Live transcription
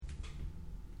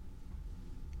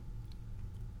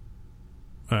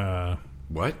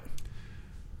What?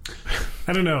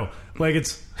 I don't know. Like,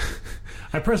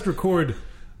 I pressed record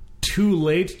too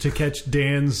late to catch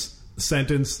Dan's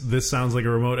sentence, "This sounds like a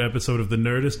remote episode of The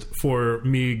Nerdist," for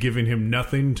me giving him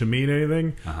nothing to mean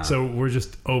anything. So we're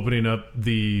just opening up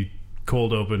the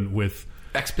cold open with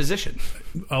exposition,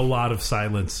 a lot of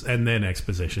silence, and then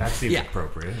exposition. That seems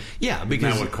appropriate. Yeah,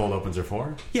 because isn't that what cold opens are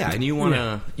for? Yeah, and you want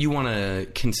to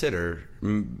consider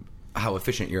how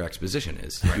efficient your exposition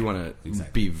is. Right. You want to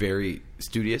be very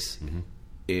studious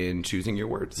in choosing your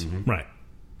words. Right.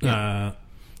 Yeah.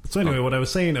 So anyway, what I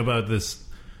was saying about this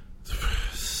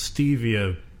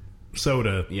stevia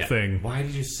soda thing. Why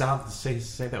did you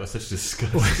say that with such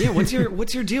disgust? Yeah, what's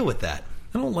your deal with that?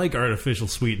 I don't like artificial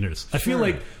sweeteners. I feel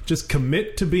like just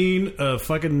commit to being a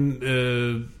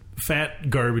fucking fat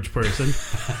garbage person,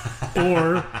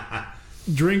 or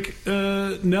drink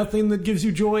nothing that gives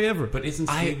you joy ever. But isn't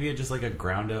stevia just like a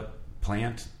ground up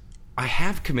plant? I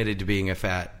have committed to being a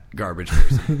fat garbage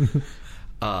person,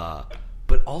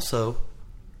 but also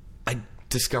I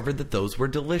discovered that those were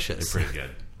delicious. They're pretty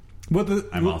good.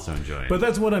 I'm also enjoying. But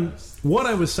that's what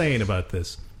I was saying about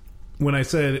this. When I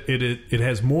said it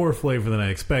has more flavor than I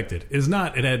expected, is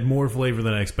not it had more flavor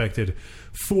than I expected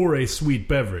for a sweet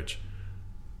beverage.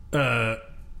 No,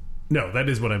 that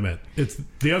is what I meant. It's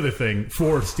the other thing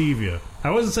for stevia.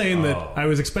 I wasn't saying that I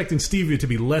was expecting stevia to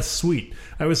be less sweet.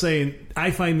 I was saying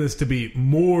I find this to be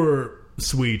more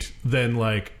sweet than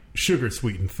like sugar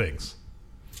sweetened things.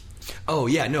 Oh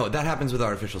yeah, no, that happens with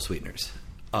artificial sweeteners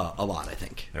a lot. I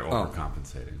think they're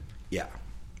overcompensating. Yeah.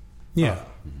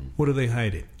 What are they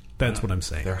hiding? That's what I'm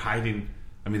saying. They're hiding.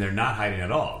 I mean, they're not hiding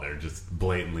at all. They're just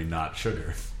blatantly not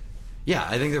sugar. Yeah,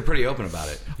 I think they're pretty open about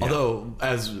it. Yeah. Although,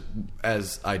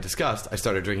 as I discussed, I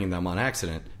started drinking them on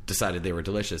accident, decided they were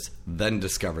delicious, then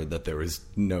discovered that there was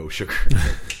no sugar in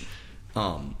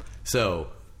it. So,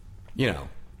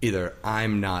 either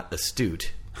I'm not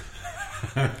astute,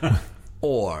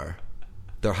 or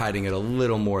they're hiding it a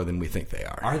little more than we think they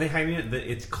are. Are they hiding it?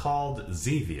 It's called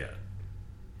Zevia.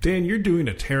 Dan, you're doing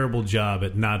a terrible job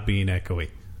at not being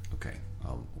echoey. Okay.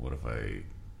 What if I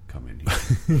come in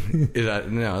here?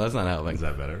 No, that's not helping. Is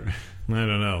that better? I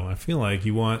don't know. I feel like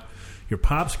you want your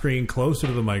pop screen closer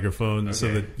to the microphone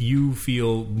so that you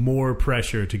feel more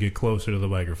pressure to get closer to the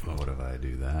microphone. What if I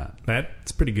do that?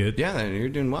 That's pretty good. Yeah, you're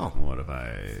doing well. What if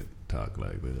I talk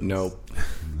like this? Nope.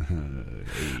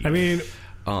 I mean...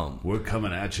 we're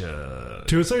coming at you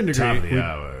to a certain degree. Top of the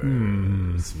hour.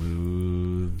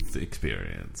 Smooth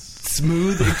experience.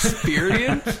 Smooth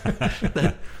experience?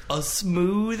 A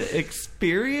smooth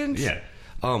experience? Yeah.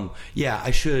 Yeah, I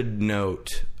should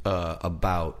note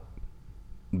about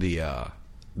my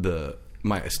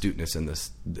astuteness in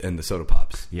the soda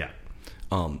pops. Yeah.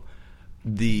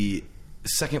 The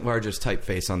second largest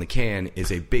typeface on the can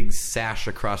is a big sash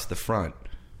across the front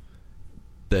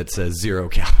that says 0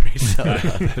 calories.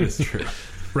 That is true.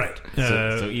 Right.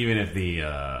 So even if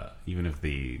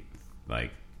the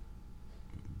like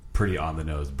pretty on the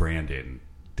nose branding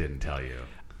didn't tell you,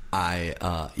 I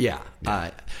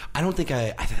don't think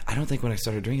when I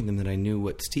started drinking them that I knew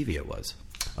what stevia was.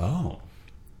 Oh.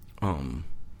 I'm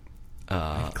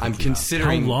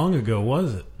considering. How long ago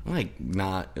was it? Like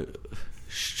not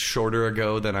shorter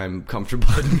ago than I'm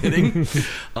comfortable admitting.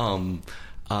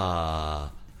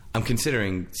 I'm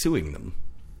considering suing them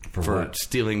for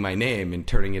stealing my name and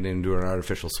turning it into an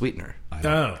artificial sweetener. I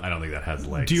don't think that has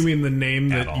legs. Do you mean the name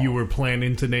that you were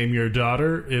planning to name your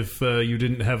daughter if you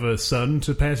didn't have a son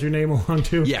to pass your name along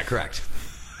to? Yeah, correct.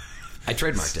 I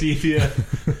trademarked it.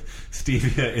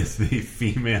 Stevia is the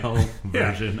female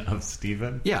version of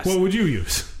Steven? Yes. What would you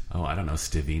use? Oh, I don't know.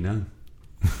 Stevina?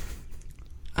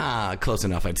 Close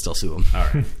enough. I'd still sue him. All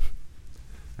right.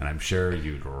 And I'm sure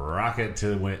you'd rock it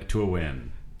to a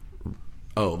win.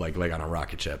 Oh, like on a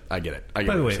rocket ship. I get it. By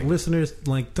the way, listeners,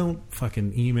 don't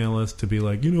fucking email us to be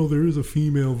like, there is a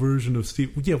female version of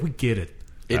Steve. Yeah, we get it.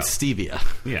 It's stevia.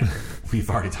 Yeah, we've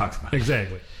already talked about it.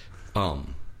 Exactly.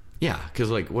 Yeah, because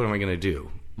what am I going to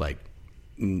do?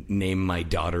 Name my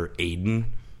daughter Aiden?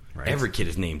 Right. Every kid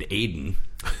is named Aiden.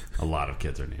 A lot of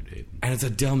kids are named Aiden. And it's a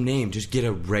dumb name. Just get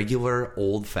a regular,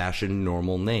 old-fashioned,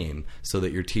 normal name so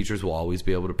that your teachers will always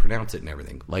be able to pronounce it and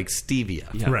everything. Like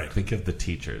stevia. Yeah, right. Think of the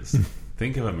teachers.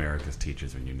 Think of America's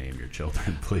teachers when you name your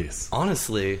children, please.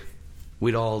 Honestly,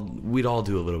 we'd all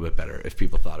do a little bit better if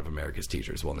people thought of America's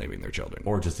teachers while naming their children,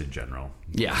 or just in general.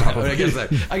 Yeah, I guess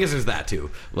there's that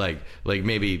too. Like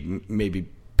maybe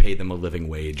pay them a living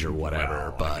wage or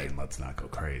whatever. But let's not go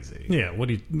crazy. Yeah. What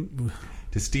do you?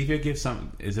 Does stevia give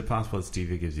some? Is it possible that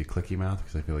stevia gives you clicky mouth?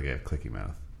 Because I feel like I have clicky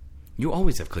mouth. You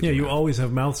always have clicky. Yeah, you mouth. always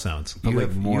have mouth sounds. You, like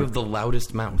have, more- you have the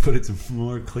loudest mouth. But it's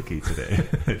more clicky today.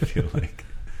 I feel like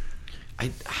I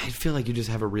feel like you just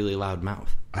have a really loud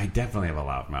mouth. I definitely have a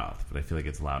loud mouth, but I feel like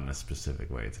it's loud in a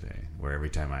specific way today. Where every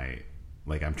time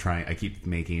I keep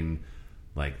making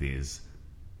like these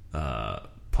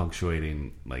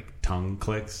punctuating like tongue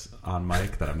clicks on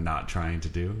mic that I'm not trying to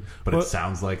do, but Well- it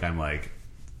sounds like I'm like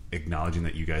acknowledging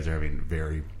that you guys are having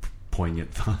very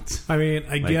poignant thoughts. I mean,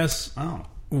 I Like, guess oh,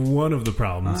 one of the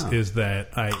problems Oh. is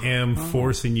that I am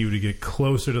forcing you to get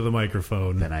closer to the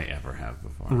microphone. than I ever have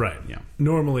before. Right. Yeah.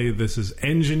 Normally, this is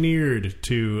engineered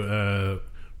to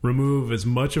remove as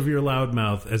much of your loud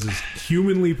mouth as is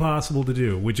humanly possible to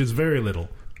do, which is very little.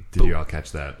 Did you all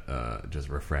catch that? Just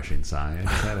refreshing sigh. I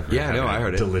just had after Yeah, no, having I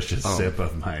heard a it. delicious Oh. sip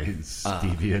of my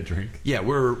stevia drink. Yeah,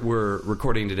 we're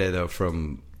recording today though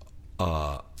from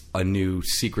a new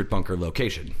secret bunker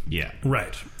location. Yeah.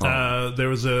 Right. There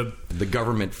was a The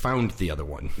government found the other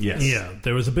one. Yes.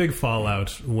 there was a big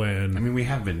fallout when I mean, we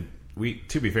have been.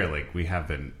 To be fair, like we have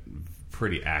been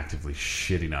pretty actively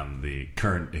shitting on the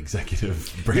current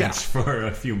executive branch Yeah. for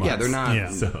a few months. Yeah, they're not.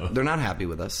 Yeah. So- They're not happy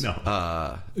with us.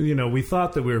 No. we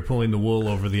thought that we were pulling the wool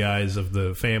over the eyes of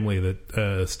the family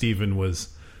that Stephen was,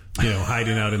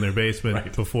 hiding out in their basement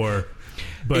Right. before.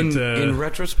 But in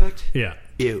retrospect, yeah,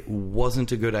 it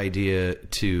wasn't a good idea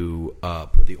to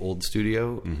put the old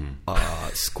studio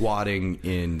squatting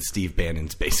in Steve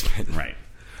Bannon's basement. Right.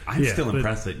 I'm Yeah, still but-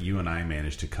 impressed that you and I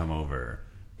managed to come over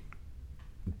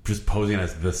just posing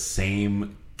as the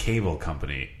same cable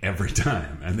company every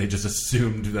time, and they just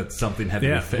assumed that something had to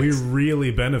be yeah, fixed. we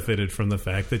really benefited from the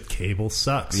fact that cable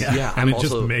sucks. Yeah. Yeah, and I'm it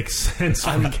just also- makes sense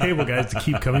for the cable guys to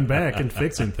keep coming back and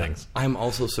fixing things. I'm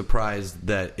also surprised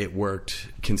that it worked,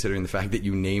 considering the fact that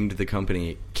you named the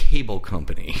company Cable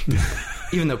Company,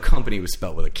 even though company was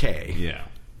spelled with a K. Yeah.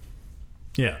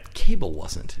 Yeah, Cable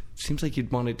wasn't. Seems like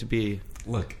you'd want it to be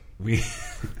Look, we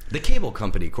the Cable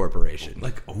Company Corporation.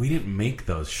 we didn't make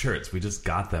those shirts. We just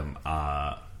got them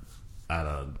at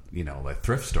a like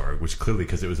thrift store, which clearly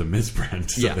because it was a misprint,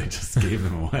 so Yeah. they just gave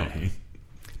them away.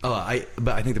 But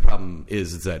I think the problem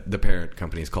is that the parent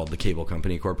company is called the Cable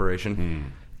Company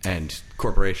Corporation, and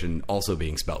corporation also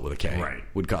being spelled with a K Right.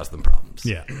 would cause them problems.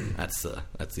 Yeah. that's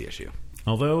the issue.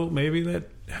 although maybe that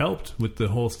helped with the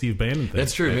whole Steve Bannon thing.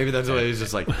 That's true. Maybe that's why he's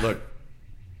just like, look,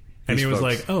 And he these was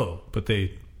folks- like, "Oh, but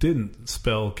they didn't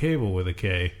spell cable with a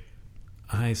K.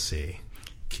 I see.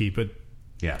 Keep it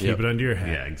Yeah, Keep it under your hat.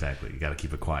 Yeah, exactly. You got to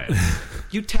keep it quiet.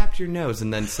 you tapped your nose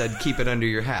and then said, keep it under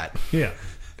your hat. Yeah.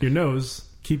 Your nose.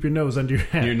 Keep your nose under your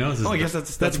hat. Your nose is. Oh, I guess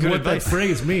that's That's good what advice. that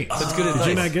phrase means. That's good Did you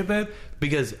advice. not get that?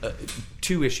 Because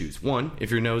two issues. One, if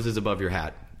your nose is above your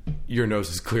hat, your nose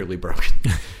is clearly broken.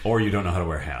 Or you don't know how to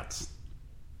wear hats.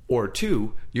 Or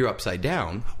two, you're upside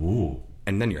down, Ooh,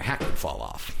 and then your hat could fall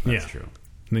off. that's Yeah. true.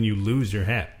 And then you lose your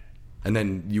hat. And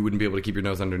then you wouldn't be able to keep your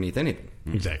nose underneath anything.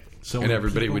 Exactly. So And when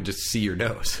everybody people- would just see your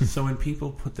nose. So when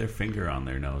people put their finger on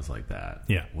their nose like that,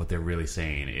 Yeah. what they're really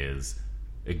saying is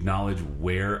acknowledge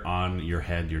where on your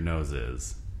head your nose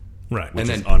is, Right. which And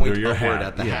is then under point your upward hat.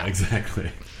 at the yeah, hat.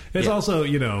 exactly. It's Yeah. also,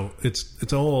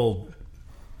 it's a whole,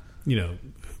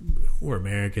 we're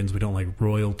Americans. We don't like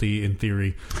royalty in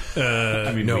theory.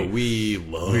 I mean, No, we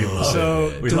love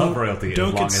So We don't, love royalty as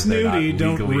don't long get as they're not snooty.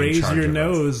 Don't legally in raise charge your of us.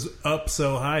 nose up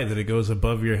so high that it goes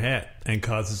above your hat and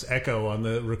causes echo on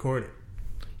the recorder.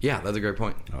 Yeah, that's a great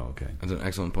point. Oh, okay. That's an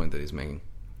excellent point that he's making.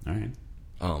 All right.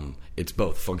 It's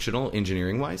both functional,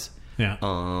 engineering wise, Yeah.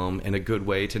 and a good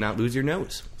way to not lose your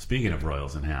nose. Speaking of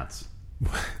royals and hats,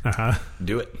 Uh-huh.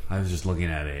 Do it. I was just looking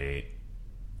at a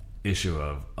issue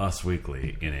of Us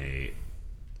Weekly in a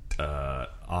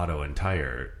auto and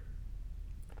tire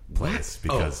place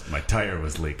because my tire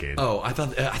was leaking. Oh, I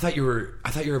thought you were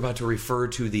about to refer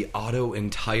to the auto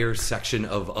and tire section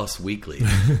of Us Weekly,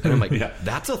 and I'm like, Yeah.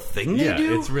 that's a thing they yeah,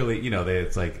 do. it's really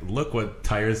it's like look what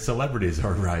tires celebrities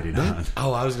are riding on.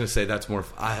 Oh, I was going to say that's more.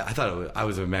 I thought I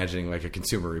was imagining like a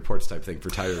Consumer Reports type thing for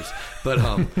tires, but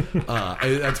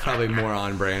that's probably more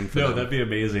on brand for No, them. that'd be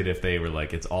amazing if they were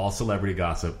like it's all celebrity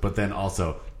gossip, but then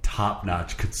also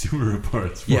top-notch Consumer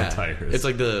Reports for tires. It's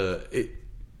like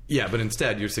yeah, but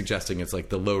instead you're suggesting it's like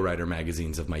the lowrider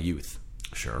magazines of my youth.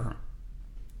 sure.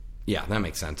 Yeah, that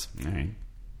makes sense. All right.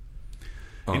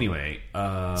 Anyway,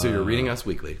 So you're reading Us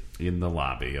Weekly. in the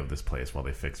lobby of this place while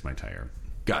they fixed my tire.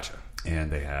 Gotcha.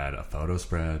 And they had a photo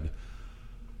spread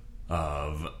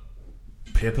of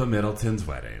Pippa Middleton's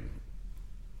wedding,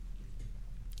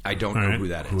 I don't know right. who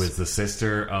that is. who is the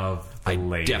sister of the I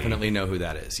lady definitely know who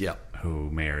that is. Yep. who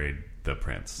married the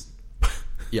prince.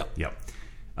 Yep. Yep.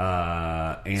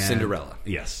 And Cinderella.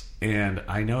 Yes. And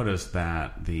I noticed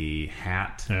that the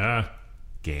hat Yeah.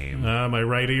 game. My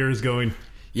right ear is going.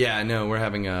 Yeah, no, we're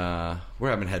having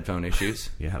headphone issues.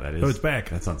 Yeah, that is. Oh, it's back.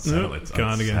 That's unsettling. Nope, It's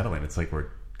gone again. unsettling. It's like we're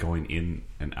going in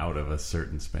and out of a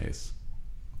certain space.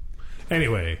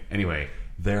 Anyway,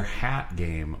 their hat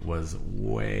game was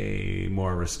way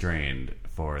more restrained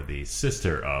for the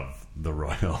sister of the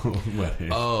royal wedding.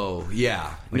 Oh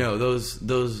yeah, no, those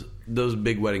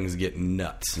big weddings get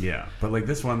nuts. Yeah, but like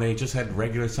this one, they just had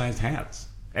regular sized hats.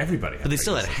 Everybody had But they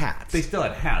still had regular-sized- hats. They still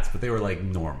had hats, but they were like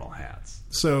normal hats.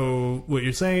 so what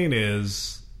you're saying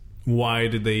is, why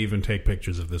did they even take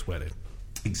pictures of this wedding?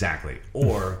 Exactly.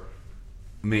 Or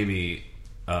maybe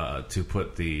to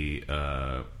put the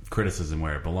criticism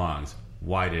where it belongs,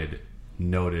 why did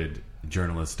noted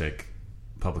journalistic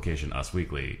publication Us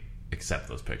Weekly accept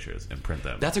those pictures and print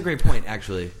them? That's a great point,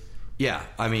 actually. Yeah,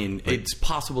 I mean, it's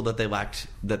possible that they lacked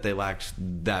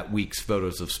that week's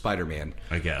photos of Spider-Man.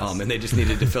 I guess. And they just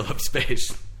needed to fill up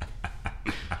space.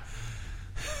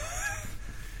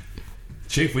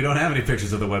 Chief, we don't have any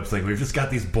pictures of the web sling. We've just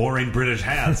got these boring British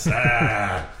hats.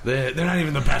 Ah. They're not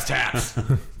even the best hats.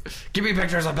 Give me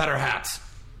pictures of better hats.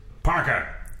 Parker,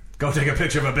 go take a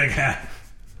picture of a big hat.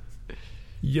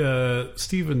 Yeah,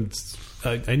 Steven,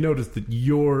 I noticed that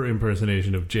your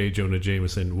impersonation of J. Jonah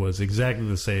Jameson was exactly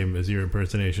the same as your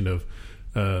impersonation of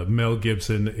Mel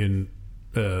Gibson in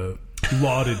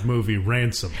lauded movie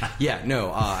Ransom. Yeah,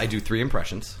 no, I do 3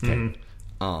 impressions. Okay.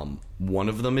 One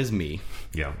of them is me.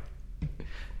 Yeah.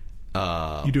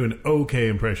 You do an okay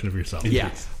impression of yourself. Yeah,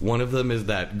 one of them is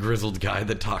that grizzled guy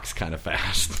that talks kind of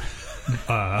fast.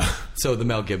 So the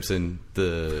Mel Gibson,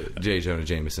 the J. Jonah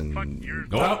Jameson. We'll never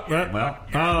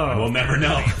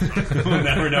know. We'll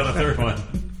never know the third one.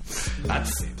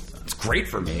 That's great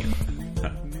for me.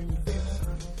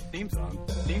 Theme song.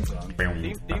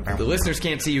 The listeners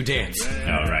can't see you dance.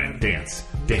 All right, dance.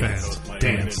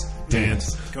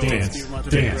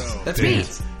 That's me.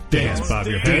 Dance, bob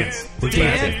your head. We're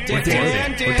dancing. We're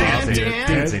dancing. We're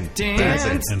dancing.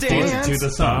 Dancing. And Dancing to the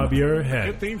song. bob your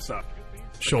head. Theme song.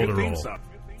 Shoulder roll.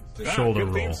 Shoulder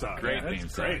roll. Great theme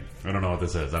song. I don't know what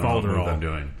this is. I don't know what move I'm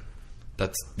doing.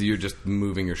 That's you're just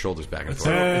moving your shoulders back and forth.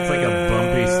 It's like a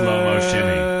bumpy slow-mo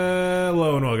shimmy.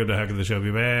 Hello and welcome to How Could the Show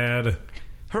Be Bad?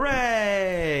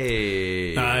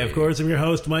 Hooray! I, of course, am your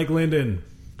host, Mike Linden.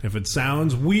 If it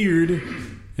sounds weird,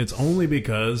 it's only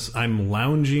because I'm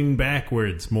lounging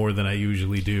backwards more than I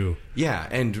usually do. Yeah,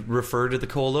 and refer to the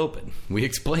cold open. We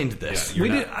explained this. You're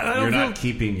not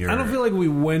keeping your. I don't feel like we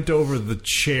went over the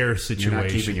chair situation. You're not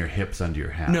keeping your hips under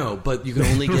your hat. No, but you can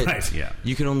only get Right. Yeah.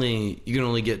 you can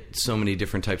only get so many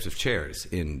different types of chairs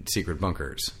in secret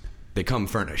bunkers. They come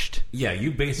furnished. Yeah,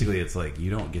 you basically, it's like you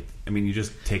don't get. I mean, you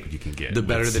just take what you can get. The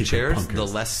better with the secret chairs, bunkers. the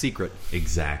less secret.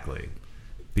 Exactly.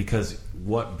 Because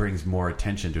what brings more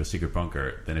attention to a secret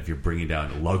bunker than if you're bringing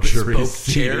down luxury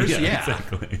Bespoke chairs? Yeah.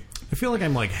 exactly. I feel like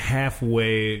I'm like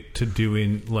halfway to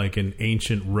doing like an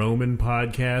ancient Roman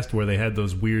podcast where they had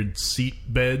those weird seat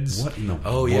beds. What in the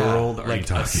Oh yeah, world are you like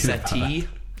talking a settee.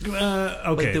 Okay,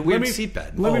 Like the weird seat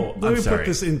bed. Let Oh, me I'm put sorry.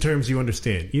 this in terms you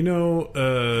understand. You know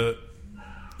the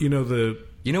You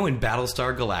know, in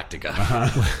Battlestar Galactica,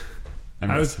 I'm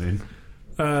I was- listening.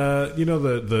 you know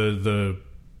the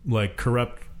like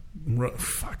corrupt.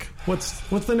 Fuck. What's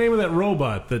the name of that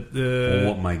robot that?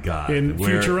 Oh my God. In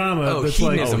Where- Futurama, Oh, that's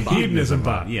Hedonism like Bot. Hedonism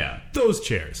Bot. Yeah. Those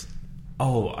chairs.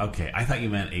 Oh, okay. I thought you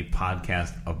meant a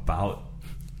podcast about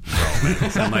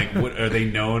Romans. I'm like, what are they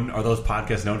known? Are those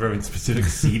podcasts known for having specific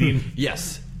seating?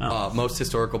 yes. Oh. Most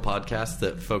historical podcasts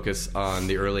that focus on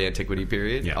the early antiquity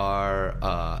period Yeah.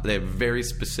 are they have very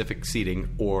specific seating,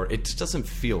 or it just doesn't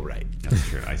feel right. That's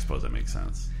true. I suppose that makes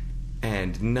sense.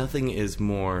 And nothing is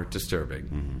more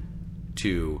disturbing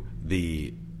to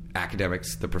the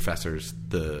academics, the professors,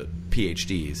 the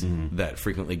PhDs that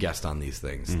frequently guest on these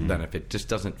things than if it just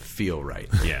doesn't feel right.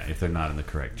 Yeah, if they're not in the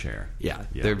correct chair. Yeah,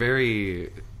 they're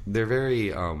very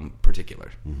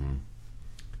particular.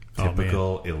 Oh, man.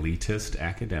 Typical elitist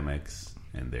academics,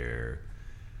 and they're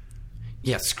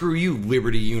Yeah, screw you,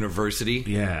 Liberty University.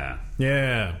 yeah,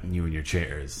 Yeah. you and your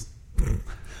chairs.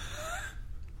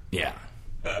 Yeah.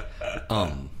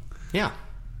 Yeah.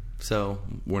 So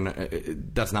we're not.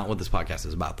 That's not what this podcast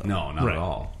is about, though. No, not Right. at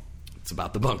all. It's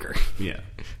about the bunker. Yeah.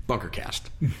 Bunkercast.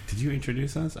 Did you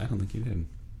introduce us? I don't think you did.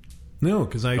 No,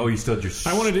 because I. Oh, you still just.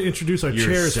 I wanted to introduce our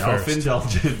chairs first.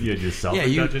 Self-indulgent. You had your Yeah,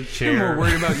 self-indulgent chair. you're more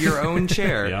worried about your own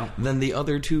chair Yeah. than the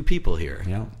other two people here.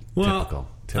 Yeah. Well, Typical.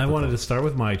 I wanted to start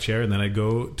with my chair, and then I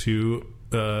go to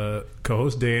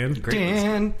co-host Dan,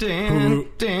 Dan.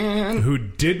 who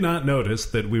did not notice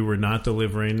that we were not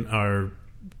delivering our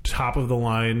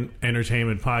top-of-the-line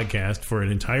entertainment podcast for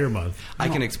an entire month. I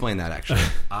can explain that, actually.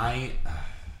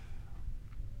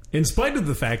 in spite of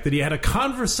the fact that he had a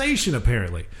conversation,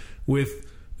 apparently, with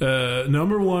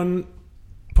number one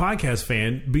podcast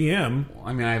fan, BM.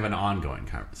 I mean, I have an ongoing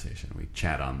conversation. We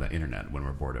chat on the internet when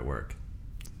we're bored at work.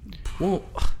 Well,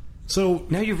 so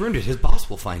now you've ruined it. His boss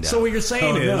will find out. So what you're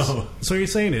saying no.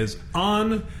 is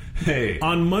on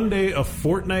Monday, a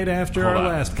fortnight after our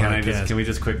last podcast. Can we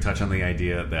just quick touch on the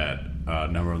idea that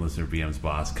number one listener BM's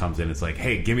boss comes in and it's like,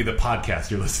 hey, give me the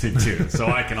podcast you're listening to so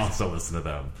I can also listen to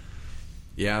them.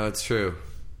 Yeah, that's true.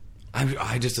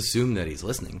 I just assume that he's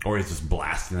listening. Or he's just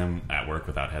blasting them at work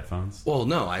without headphones. Well,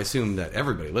 no, I assume that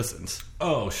everybody listens.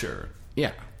 Oh, sure.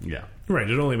 Yeah. Yeah. Right,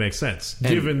 it only makes sense.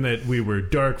 Given that we were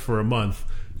dark for a month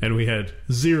and we had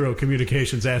zero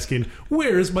communications asking,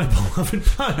 where is my beloved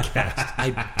podcast?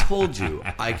 I told you,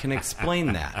 I can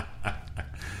explain that.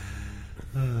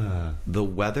 The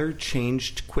weather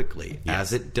changed quickly,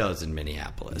 as it does in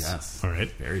Minneapolis. Yes. All right.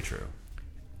 Very true.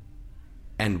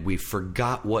 And we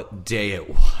forgot what day it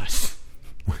was.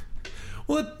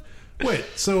 What? Wait,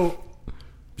 so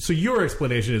your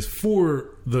explanation is for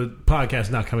the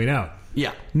podcast not coming out.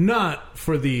 Yeah. Not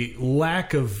for the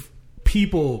lack of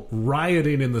people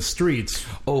rioting in the streets.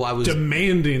 Oh, I was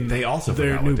demanding They also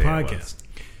their forgot new what day it podcast.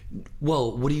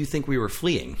 Well, what do you think we were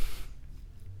fleeing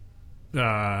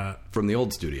Right. from the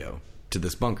old studio to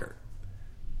this bunker?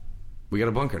 We got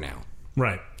a bunker now.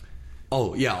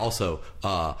 Oh, yeah, also,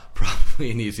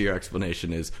 probably an easier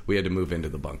explanation is we had to move into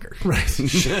the bunker. Right.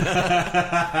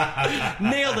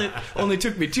 Nailed it. Only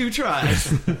took me 2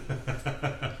 tries.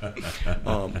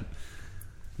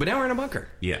 But now we're in a bunker.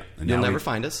 Yeah. And You'll now never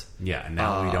find us. Yeah, and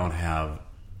now we don't have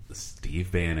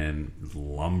Steve Bannon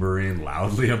lumbering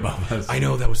loudly above us. I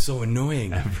know, that was so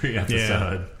annoying. Every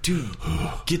episode. Dude,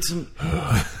 get some...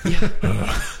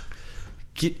 yeah.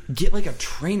 Get like a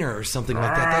trainer or something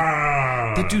like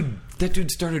that. That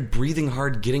dude started breathing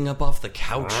hard, getting up off the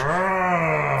couch.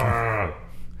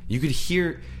 You could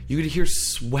hear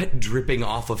sweat dripping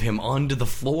off of him onto the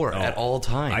floor at all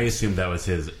times. I assumed that was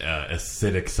his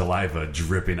acidic saliva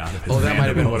dripping out of his that might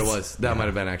have been what it mandibles. was. That might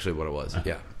have been actually what it was.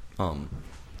 Yeah.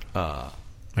 I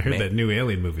heard that new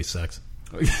Alien movie sucks.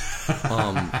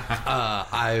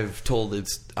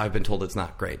 I've been told it's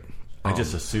not great. I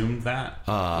just assumed that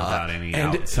without any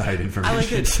outside I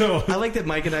information. I like that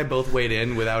Mike and I both weighed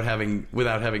in without having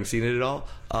seen it at all.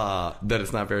 That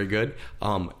it's not very good.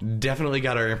 Definitely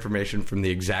got our information from the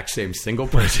exact same single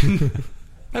person.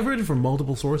 I've heard it from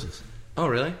multiple sources. Oh,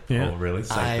 really? Yeah. Oh, really?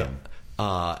 Cite them.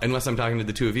 Unless I'm talking to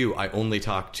the two of you, I only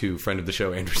talk to friend of the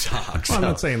show Andrew Sock. Well, I'm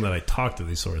not saying that I talk to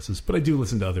these sources, but I do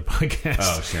listen to other podcasts.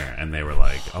 Oh, sure. And they were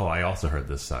like, oh, I also heard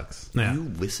this sucks. Yeah. You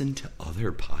listen to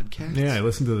other podcasts? Yeah, I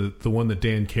listen to the one that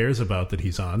Dan cares about that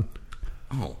he's on.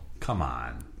 Oh, Come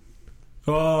on.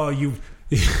 Oh,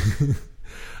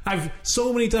 I've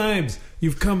so many times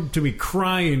you've come to me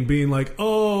crying, being like,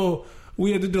 "Oh,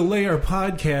 we had to delay our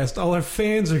podcast. All our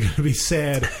fans are going to be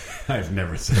sad." I've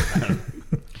never said that.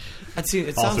 it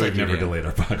sounds Also, like we've never you do. delayed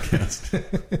our podcast.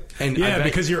 And Yeah, I bet-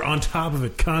 because you're on top of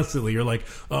it constantly. You're like,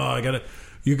 "Oh, I got to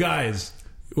you guys,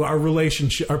 our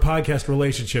podcast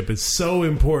relationship is so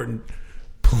important.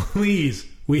 Please,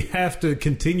 we have to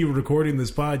continue recording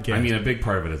this podcast." I mean, a big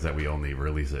part of it is that we only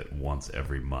release it once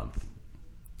every month.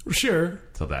 sure.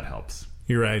 So that helps.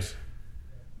 You're right.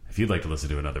 If you'd like to listen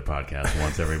to another podcast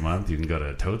once every month, you can go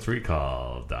to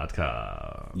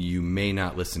totesrecall.com. you may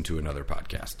not listen to another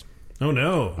podcast. Oh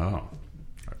no. Oh.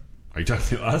 Are you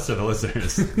talking to us or the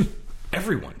listeners?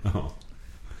 Everyone. Oh.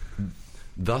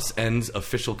 Thus ends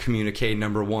official communique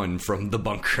number 1 from the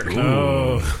bunker.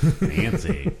 Oh.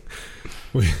 Fancy.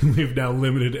 We've now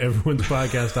limited everyone's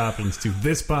podcast options to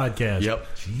this podcast. Yep.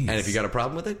 Jeez. And if you got a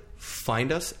problem with it,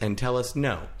 find us and tell us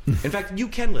no. In fact, you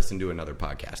can listen to another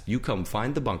podcast. You come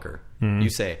find the bunker. You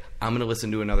say, I'm going to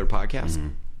listen to another podcast.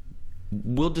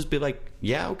 We'll just be like,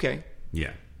 yeah, okay.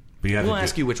 Yeah. But you have We'll to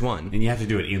ask you which one. And you have to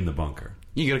do it in the bunker.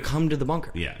 You got to come to the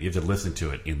bunker. Yeah, you have to listen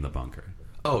to it in the bunker.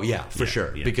 Oh, yeah, for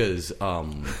sure. yeah. Because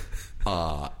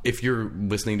if you're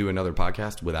listening to another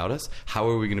podcast without us, how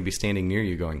are we going to be standing near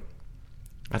you going,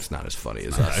 that's not as funny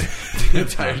as us the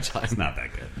entire time? It's not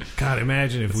that good. God,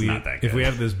 imagine if not that good. we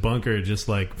have this bunker just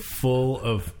like full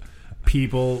of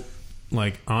people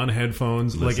like on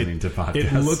headphones, Listening like to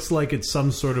podcasts. It looks like it's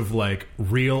some sort of like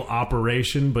real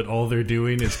operation, but all they're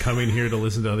doing is coming here to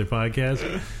listen to other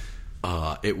podcasts.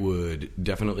 It would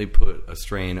definitely put a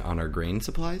strain on our grain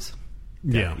supplies.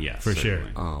 Yeah, Yeah, for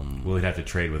certainly. sure. We'll have to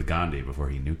trade with Gandhi before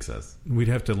he nukes us. We'd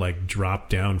have to like drop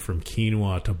down from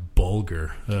quinoa to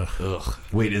bulgur. Ugh. Ugh.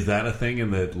 Wait, is that a thing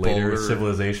in the later Bulgur.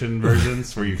 civilization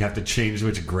versions where you have to change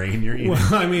which grain you're eating?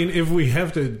 Well, I mean, if we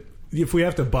have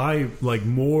to buy like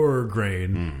more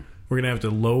grain, we're going to have to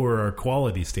lower our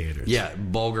quality standards. Yeah,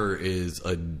 bulgur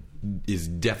is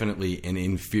definitely an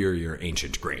inferior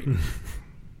ancient grain.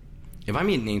 If I'm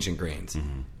eating ancient grains,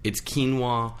 it's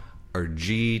quinoa or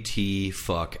GT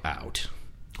fuck out.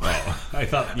 Oh, I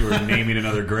thought you were naming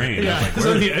another grain. Yeah, I was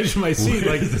on the edge of my seat.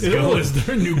 Like, is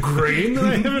there a new grain that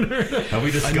I haven't heard of? Have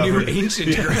we discovered new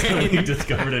ancient grain? Have we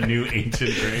discovered a new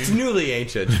ancient grain? It's newly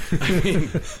ancient.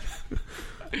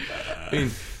 I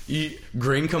mean,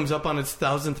 grain comes up on its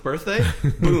 1000th birthday.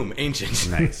 Boom, ancient.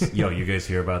 Nice. Yo, you guys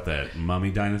hear about that mummy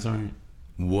dinosaur?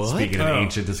 What? Speaking of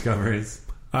ancient discoveries.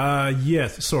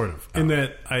 Yes, sort of. In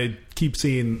that I keep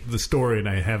seeing the story and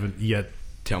I haven't yet.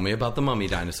 Tell me about the mummy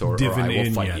dinosaur, or Divin I will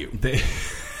in fight yet. you.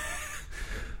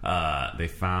 They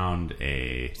found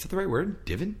a... Is that the right word?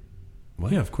 Divin?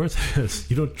 Well, yeah, of course it is.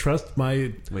 You don't trust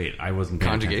my... Wait, I wasn't...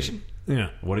 paying Conjugation? Yeah.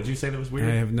 attention. What did you say that was weird?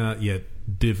 I have not yet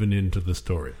divin into the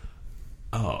story.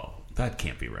 Oh, that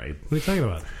can't be right. What are you talking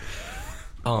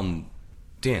about?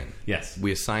 Dan. Yes.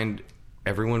 We assigned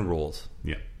everyone roles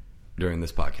Yeah. during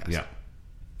this podcast. Yeah.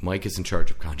 Mike is in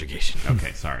charge of conjugation.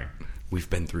 Okay, sorry. We've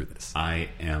been through this. I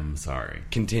am sorry.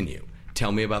 Continue.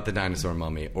 Tell me about the dinosaur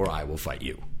mummy, or I will fight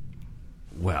you.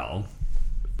 Well,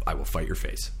 I will fight your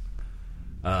face.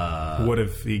 What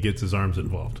if he gets his arms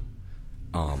involved?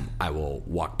 I will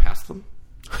walk past them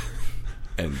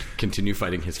and continue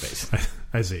fighting his face.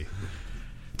 I see.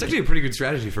 It's actually a pretty good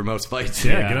strategy for most fights.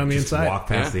 Yeah, get on the just inside. walk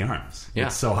past Yeah. the arms. Yeah.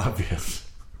 It's so obvious.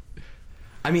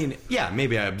 I mean, yeah,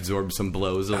 maybe I absorb some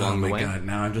blows along Oh my the way. god!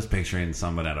 Now I'm just picturing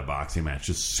someone at a boxing match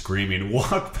just screaming,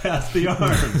 "Walk past the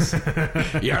arms!"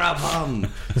 You're a bum.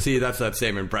 See, that's that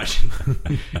same impression.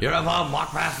 You're a bum.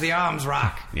 Walk past the arms,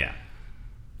 rock. Yeah.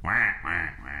 Wah, wah,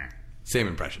 wah. Same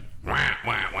impression. Wah,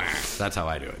 wah, wah. That's how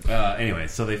I do it. Anyway,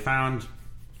 so they found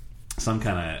some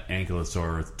kind of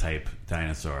ankylosaur type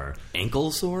dinosaur,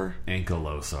 Ankle sore?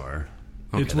 ankylosaur.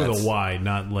 It's with that's- a Y,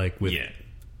 not like with... Yeah.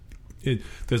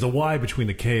 There's a Y between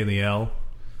the K and the L.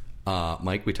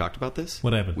 Mike, we talked about this.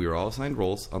 What happened? We were all assigned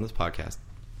roles on this podcast.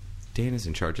 Dan is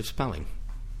in charge of spelling.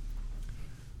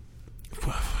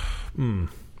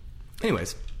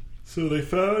 Anyways, So they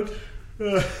found.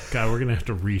 God, we're gonna have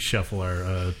to reshuffle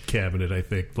our cabinet. I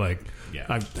think. Like, Yeah,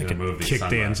 I gonna can move these kick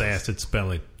Dan's sunglasses. ass at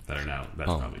spelling. That are now. That's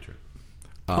Oh. probably true.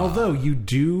 Although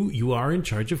you are in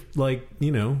charge of, like,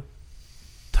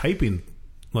 typing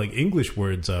like English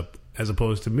words up, as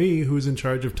opposed to me, who's in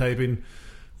charge of typing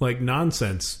like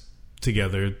nonsense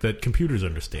together that computers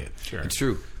understand. Sure, it's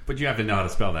true. But you have to know how to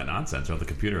spell that nonsense, or the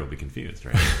computer will be confused,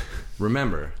 right?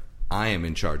 Remember, I am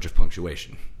in charge of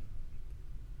punctuation.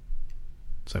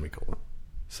 Semicolon.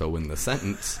 So when the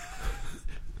sentence...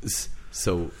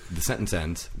 So the sentence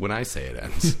ends when I say it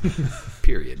ends.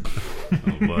 Period.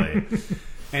 Oh boy.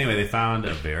 Anyway, they found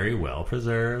a very well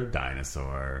preserved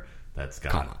dinosaur that's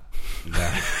got Comma.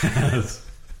 that has,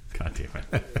 God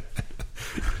damn it.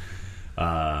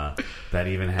 That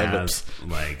even has Ellipse.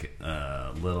 like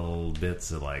little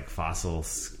bits of like fossil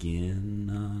skin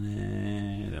on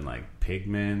it and like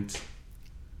pigment.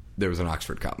 There was an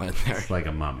Oxford comma in there. It's like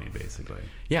a mummy, basically,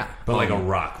 Yeah. but like a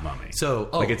rock mummy. So,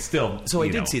 like it's still. So I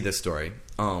you did know, see this story.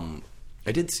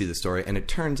 I did see the story, and it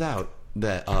turns out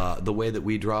that the way that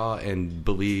we draw and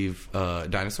believe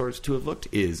dinosaurs to have looked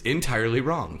is entirely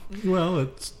wrong. Well,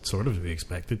 it's sort of to be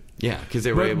expected. Yeah, because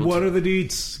they were But able what to. are the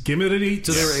deets? Give me the deets.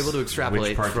 So they were able to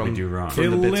extrapolate Which part did from, we do wrong? from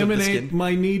the bits of the Eliminate skin.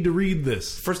 my need to read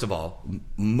this. First of all,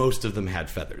 most of them had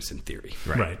feathers in theory.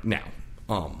 Right. Now,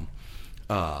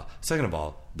 second of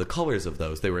all, the colors of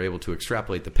those, they were able to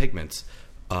extrapolate the pigments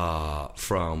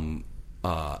from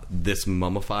this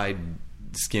mummified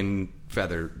skin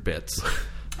feather bits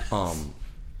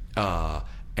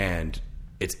and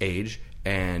its age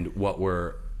and what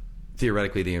were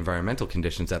theoretically the environmental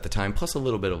conditions at the time, plus a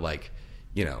little bit of like,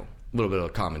 a little bit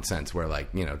of common sense where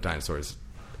like, dinosaurs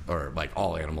or like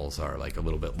all animals are like a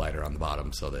little bit lighter on the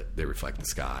bottom so that they reflect the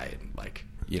sky and like,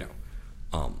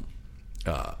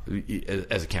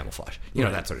 as a camouflage,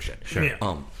 that sort of shit. Sure.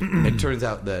 Yeah. It turns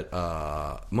out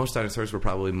that most dinosaurs were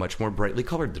probably much more brightly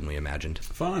colored than we imagined.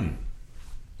 fun.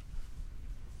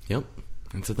 Yep,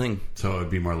 that's the thing. So it would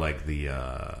be more like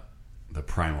the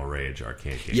Primal Rage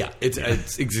arcade game. Yeah,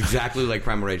 it's exactly like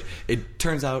Primal Rage. It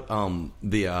turns out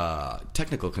the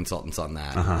technical consultants on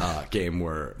that game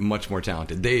were much more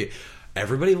talented.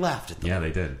 Everybody laughed at them. Yeah,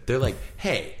 they did. They're like,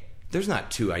 hey, there's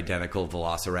not two identical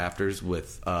velociraptors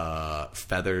with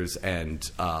feathers and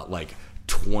like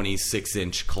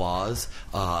 26-inch claws,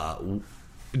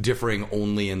 differing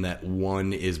only in that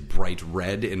one is bright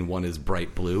red and one is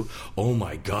bright blue. Oh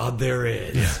my God, there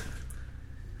is.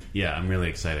 Yeah, I'm really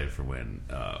excited for when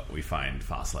we find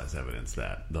fossilized evidence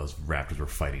that those raptors were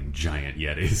fighting giant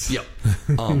yetis. Yep.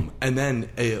 And then,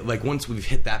 like, once we've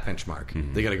hit that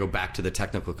benchmark, they got to go back to the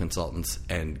technical consultants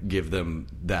and give them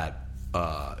that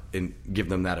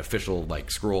official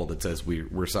like scroll that says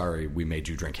we're sorry we made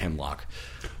you drink hemlock.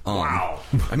 Wow.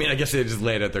 I mean, I guess they just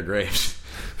lay it at their graves.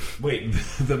 Wait,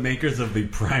 the makers of the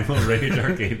Primal Rage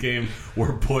arcade game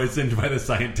were poisoned by the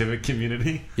scientific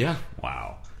community? Yeah.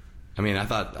 Wow. I mean, I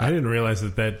didn't realize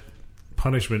that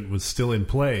punishment was still in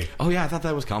play. Oh yeah, I thought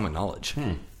that was common knowledge.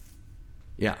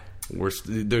 Yeah. We're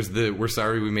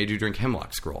sorry we made you drink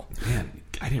hemlock scroll. Man,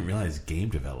 I didn't realize game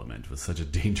development was such a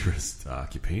dangerous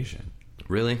occupation.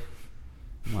 Really?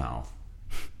 Wow.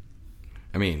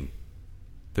 I mean,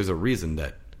 there's a reason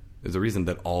that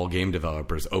all game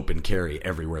developers open carry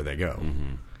everywhere they go.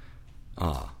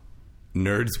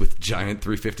 Nerds with giant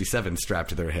 357 strapped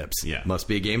to their hips. Yeah. Must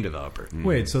be a game developer.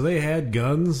 Wait, so they had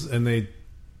guns and they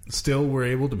still were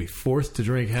able to be forced to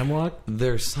drink hemlock?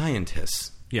 They're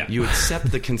scientists. Yeah. You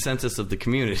accept the consensus of the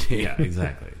community. Yeah,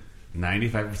 exactly.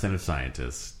 95% of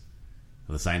scientists,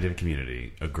 of the scientific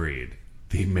community, agreed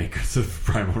the makers of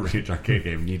the Primal Rage arcade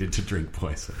game needed to drink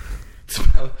poison.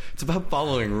 It's about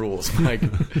following rules, Mike.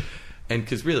 And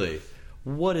because really,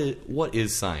 what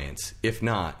is science if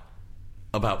not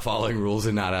about following rules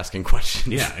and not asking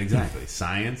questions? Yeah, exactly.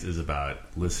 Science is about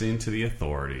listening to the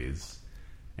authorities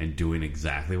and doing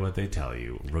exactly what they tell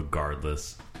you,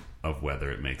 regardless of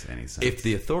whether it makes any sense. If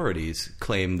the authorities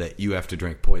claim that you have to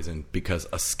drink poison because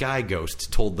a sky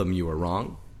ghost told them you were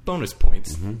wrong, bonus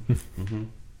points.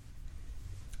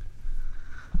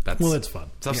 That's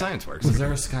fun. That's how science works. Was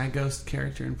there a Sky Ghost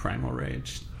character in Primal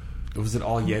Rage? Or was it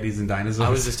all Yetis and dinosaurs? I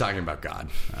was just talking about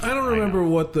God. I don't remember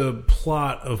what the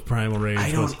plot of Primal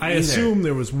Rage was. I assume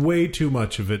there was way too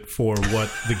much of it for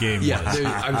what the game was.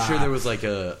 I'm sure there was like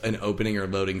an opening or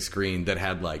loading screen that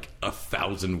had like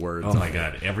 1,000 words. Oh my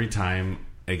god! Every time,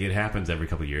 like, it happens every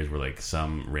couple of years, where like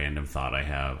some random thought I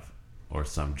have or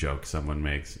some joke someone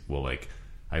makes will like.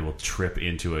 I will trip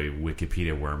into a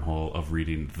Wikipedia wormhole of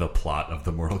reading the plot of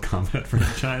the Mortal Kombat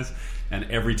franchise, and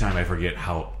every time I forget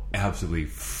how absolutely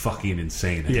fucking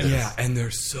insane it is. Yeah, and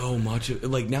there's so much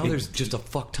like now there's just a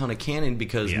fuck ton of canon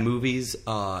because movies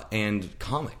and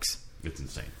comics. It's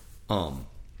insane. And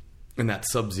that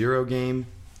Sub-Zero game,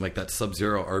 like that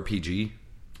Sub-Zero RPG.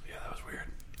 Yeah, that was weird.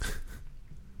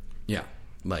 Yeah,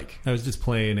 like I was just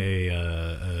playing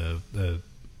a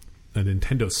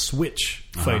Nintendo Switch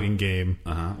fighting game.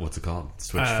 What's it called?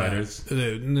 Switch Fighters?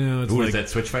 No, it's is that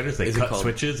Switch Fighters? They cut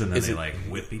switches and then they like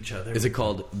whip each other. Is it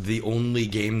called the only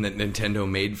game that Nintendo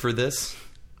made for this?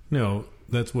 No,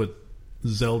 that's what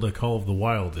Zelda Call of the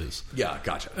Wild is. Yeah,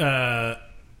 gotcha.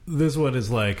 This one is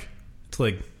like it's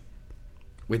like.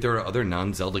 Wait, there are other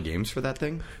non-Zelda games for that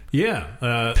thing?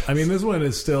 Yeah, I mean this one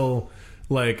is still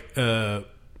like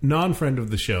non-friend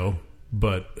of the show,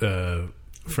 but.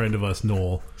 Friend of us,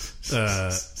 Noel,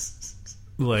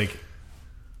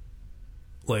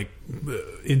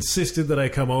 insisted that I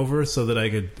come over so that I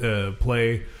could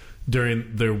play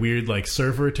during their weird like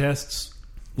server tests.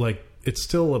 Like it's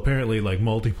still apparently like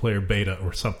multiplayer beta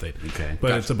or something. Okay,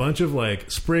 but it's a bunch of like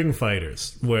spring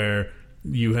fighters where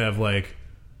you have like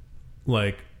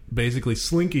basically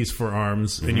slinkies for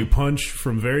arms and you punch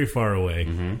from very far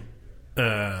away.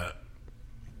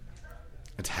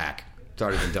 It's hack. It's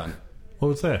already been done. What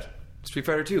was that? Street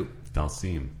Fighter 2.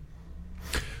 Dalsim.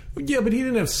 Yeah, but he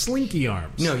didn't have slinky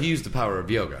arms. No, he used the power of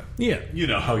yoga. Yeah. You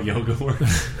know how yoga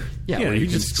works. Yeah, where he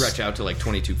just stretch out to like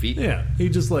 22 feet. Yeah, he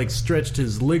just like stretched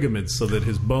his ligaments so that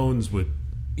his bones would.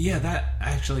 Yeah, that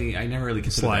actually I never really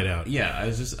considered slide that. out. Yeah, I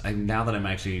was just now that I'm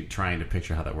actually trying to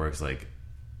picture how that works, like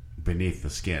beneath the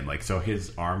skin, like so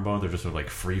his arm bones are just sort of like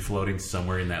free floating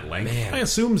somewhere in that length. Man, I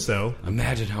assume so.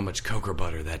 Imagine how much cocoa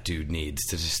butter that dude needs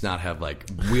to just not have like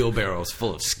wheelbarrows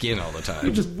full of skin all the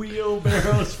time. Just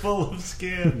wheelbarrows full of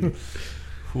skin.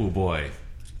 Oh boy.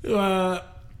 I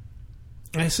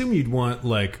assume you'd want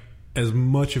like as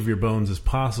much of your bones as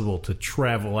possible to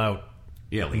travel out.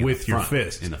 Yeah, like with your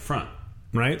fist in the front.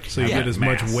 Right, so you get as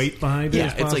much weight behind it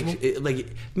as possible. It's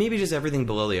like maybe just everything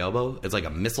below the elbow. It's like a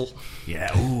missile.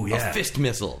 Yeah, ooh, yeah, a fist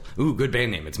missile. Ooh, good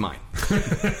band name. It's mine.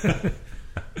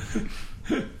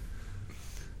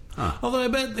 Although I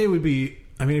bet they would be.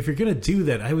 I mean, if you're going to do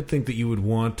that, I would think that you would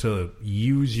want to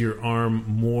use your arm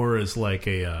more as like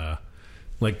a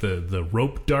like the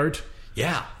rope dart.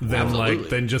 Yeah,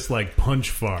 than just like punch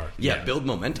far. Yeah, build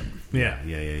momentum. Yeah,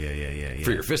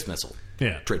 for your fist missile.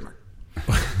 Yeah, trademark.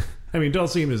 I mean,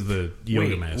 Dalsim is the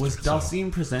yoga master. Was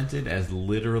Dalsim presented as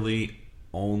literally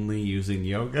only using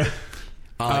yoga?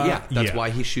 Yeah, that's yeah. why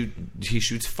he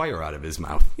shoots fire out of his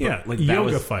mouth. Yeah, Like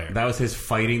yoga fire. That was his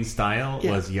fighting style.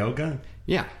 Yeah. Was yoga?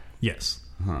 Yeah, Yes.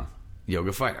 Huh.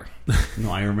 yoga fire.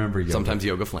 No, I remember yoga. Sometimes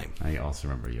yoga flame. I also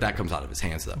remember yoga. That comes out of his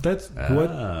hands, though. That's what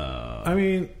I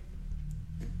mean.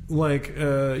 Like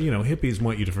hippies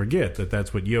want you to forget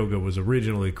that's what yoga was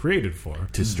originally created for.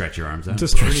 to stretch your arms out. To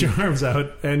stretch your arms out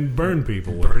and burn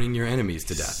people with. Burning your enemies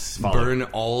to death. Follow. Burn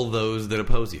all those that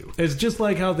oppose you. It's just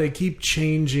like how they keep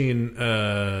changing.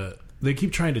 They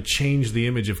keep trying to change the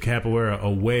image of capoeira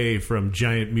away from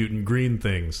giant mutant green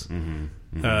things, and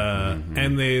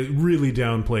they really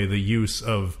downplay the use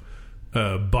of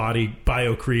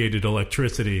bio-created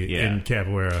electricity in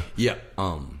capoeira. Yeah.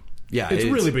 Yeah. It's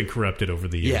really been corrupted over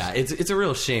the years. Yeah, it's a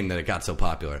real shame that it got so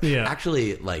popular. Yeah.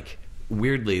 Actually, like,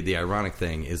 weirdly, the ironic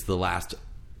thing is the last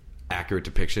accurate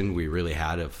depiction we really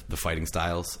had of the fighting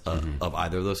styles of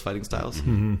either of those fighting styles,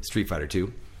 Street Fighter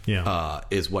 2,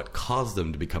 is what caused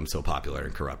them to become so popular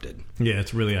and corrupted. Yeah,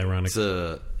 it's really ironic.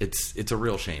 It's a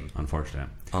real shame. Unfortunate.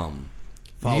 You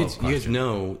guys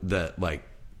know that, like,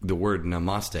 the word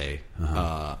namaste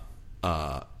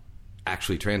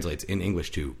actually translates in English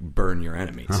to burn your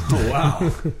enemies. Oh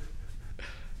wow.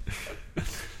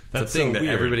 That's a thing that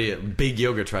everybody at Big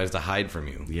Yoga tries to hide from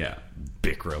you. Yeah.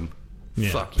 Bikram.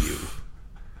 Yeah. Fuck you.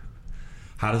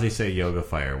 How does he say yoga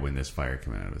fire when there's fire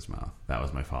coming out of his mouth? That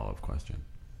was my follow-up question.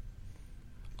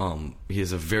 He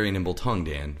has a very nimble tongue,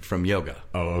 Dan, from yoga.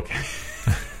 Oh, okay.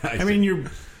 I mean, you're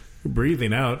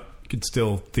breathing out. You could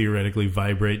still theoretically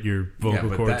vibrate your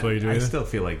vocal cords while you're doing I it. still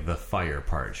feel like the fire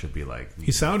part should be like...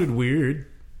 He sounded weird.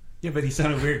 Yeah, but he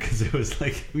sounded weird because it was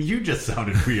like... You just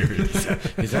sounded weird.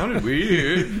 He sounded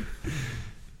weird.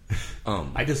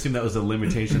 I just assumed that was the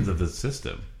limitations of the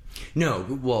system. No,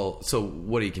 well, so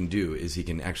what he can do is he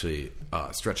can actually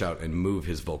stretch out and move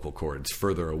his vocal cords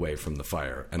further away from the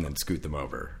fire and then scoot them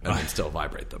over and then still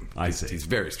vibrate them. I see. He's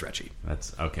very stretchy.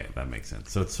 That's okay. That makes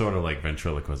sense. So it's sort of like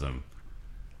ventriloquism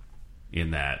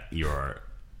in that you're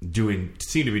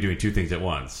seem to be doing two things at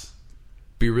once.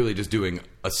 Be really just doing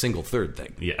a single third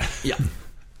thing. Yeah. Yeah.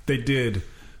 They did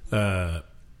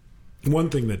one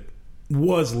thing that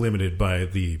was limited by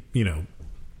the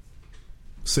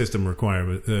system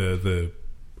requirement, the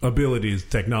abilities,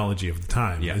 technology of the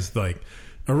time. Yeah. Is like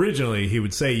originally he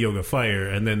would say yoga fire,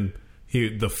 and then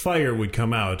the fire would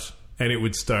come out and it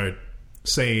would start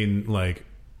saying like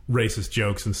racist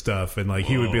jokes and stuff, and like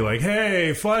he would be like,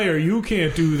 "Hey, fire, you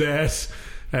can't do that,"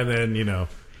 and then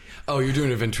Oh, you're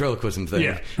doing a ventriloquism thing.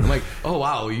 Yeah. I'm like, oh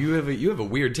wow, you have a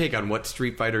weird take on what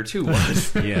Street Fighter 2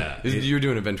 was. Yeah. You're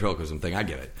doing a ventriloquism thing. I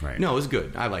get it. Right. No, it was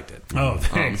good. I liked it. Oh,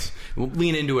 thanks. We'll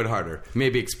lean into it harder.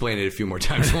 Maybe explain it a few more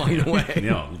times along the way.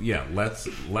 No, yeah.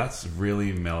 Let's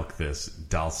really milk this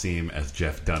Dalsim as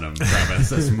Jeff Dunham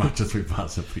premise as much as we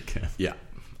possibly can. Yeah.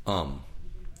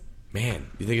 Man,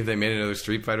 you think if they made another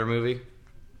Street Fighter movie,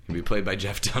 it'd be played by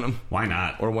Jeff Dunham Why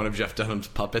not? or one of Jeff Dunham's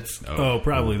puppets? Oh,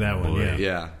 probably that one. boy. Yeah.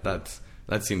 Yeah,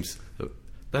 that seems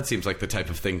like the type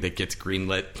of thing that gets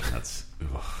greenlit. That's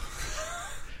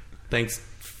Thanks,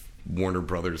 Warner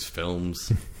Brothers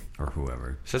Films. or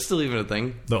whoever. Is that still even a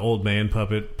thing? The old man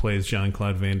puppet plays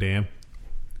Jean-Claude Van Damme.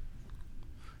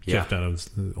 Yeah. Jeff Dunham's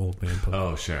the old man puppet.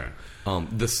 Oh, sure.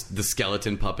 The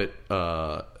skeleton puppet.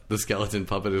 The skeleton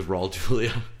puppet is Raul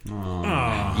Julia.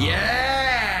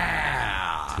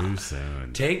 Yeah. Too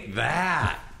soon. Take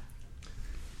that.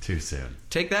 Too soon.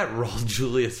 Take that, Raul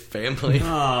Julia's family.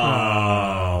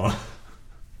 Oh.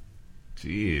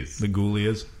 Jeez. The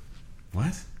Ghoulias.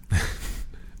 What?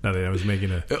 Now that I was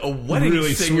making a wedding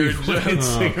really singer. sweet wedding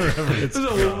singer reference.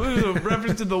 There's a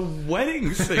reference to the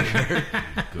wedding singer.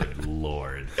 Good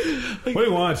Lord. What do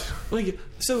you want? Like,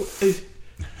 so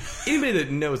anybody that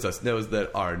knows us knows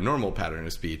that our normal pattern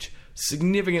of speech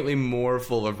significantly more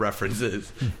full of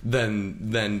references than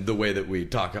the way that we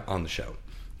talk on the show.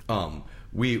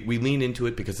 We lean into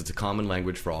it because it's a common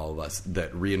language for all of us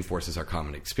that reinforces our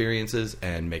common experiences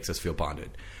and makes us feel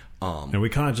bonded. And we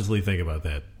consciously think about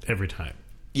that every time.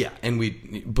 Yeah, and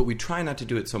but we try not to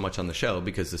do it so much on the show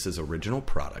because this is original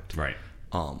product. Right.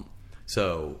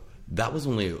 So that was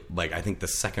only I think the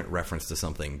second reference to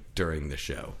something during the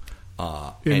show.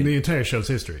 In the entire show's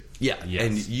history. Yeah, Yes.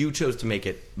 and you chose to make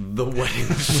it the wedding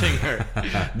singer.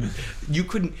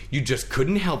 You just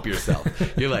couldn't help yourself.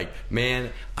 You're like,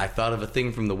 man, I thought of a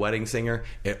thing from the wedding singer.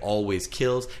 It always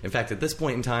kills. In fact, at this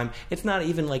point in time, it's not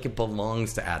even like it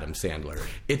belongs to Adam Sandler.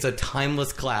 It's a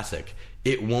timeless classic.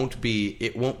 It won't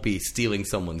be stealing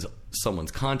someone's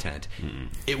content. Mm-mm.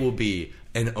 It will be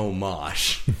an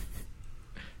homage.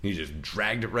 You just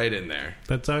dragged it right in there.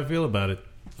 That's how I feel about it.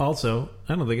 Also,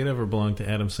 I don't think it ever belonged to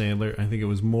Adam Sandler. I think it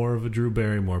was more of a Drew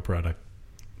Barrymore product.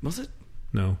 Was it?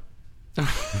 No.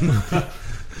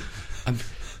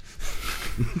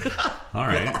 All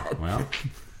right. Well,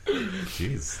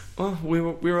 jeez. Well, we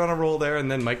were on a roll there, and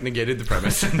then Mike negated the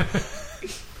premise.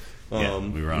 Yeah,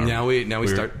 we were on. Now we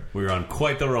start. We were on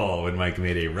quite the roll when Mike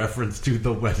made a reference to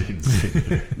the wedding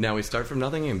singer. Now we start from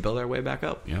nothing and build our way back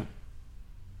up. Yep.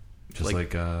 Just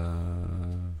like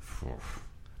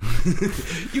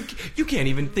you can't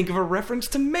even think of a reference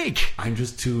to make. I'm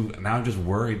just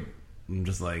worried. I'm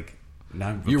just like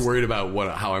now. You're worried about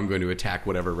how I'm going to attack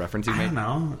whatever reference you I make. don't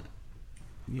know.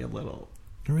 Yeah, a little.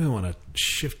 I really want to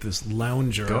shift this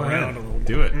lounger Go around ahead. a little bit.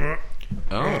 Do it.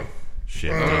 Oh,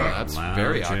 Shifting that's the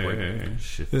very lounger, awkward.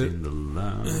 Shifting the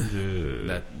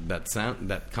lounger.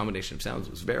 that combination of sounds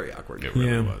was very awkward. It really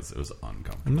Yeah. was. It was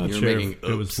uncomfortable. I'm not You're sure making if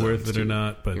it was oops worth sounds, it or too.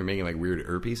 not, but You're making like weird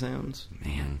irpy sounds.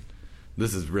 Man,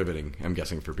 this is riveting. I'm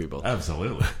guessing for people.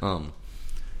 Absolutely.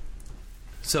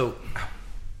 So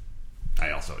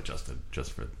I also adjusted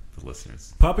just for the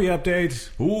listeners. puppy update.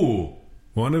 Ooh.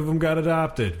 One of them got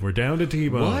adopted. We're down to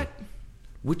T-Bone. what?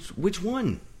 Which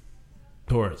one?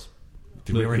 Taurus.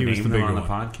 Did we ever He was name the them bigger on the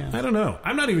one. podcast? I don't know.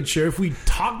 I'm not even sure if we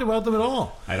talked about them at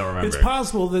all. I don't remember. It's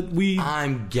possible that we...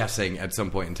 I'm guessing at some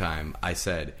point in time I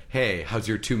said, "Hey, how's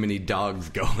your too many dogs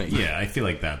going?" Yeah, I feel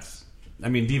like that's... I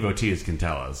mean, devotees can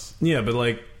tell us. Yeah, but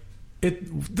like...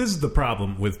 This is the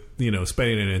problem with,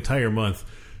 spending an entire month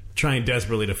trying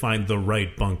desperately to find the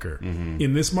right bunker.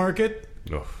 In this market...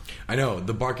 Ugh. I know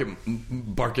the bunker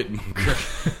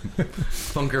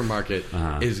market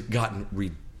is gotten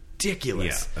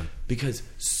ridiculous Yeah. because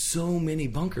so many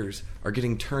bunkers are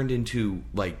getting turned into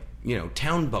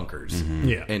town bunkers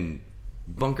Yeah. and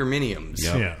bunker miniums.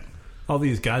 Yep. Yeah. All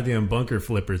these goddamn bunker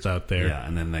flippers out there. Yeah,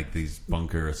 and then like these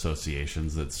bunker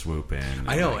associations that swoop in.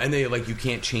 I know, and they you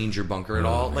can't change your bunker at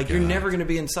all. my You're God. never going to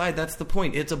be inside. That's the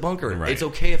point. It's a bunker. Right. It's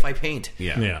okay if I paint.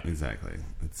 Yeah, Yeah. exactly.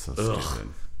 It's so Ugh. stupid.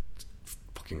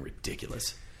 Fucking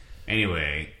ridiculous.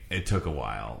 Anyway, it took a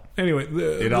while. Anyway,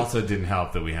 It also didn't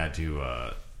help that we had to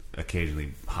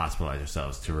occasionally hospitalize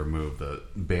ourselves to remove the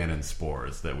Bannon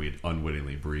spores that we'd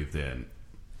unwittingly breathed in.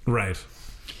 right.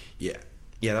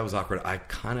 Yeah, that was awkward. I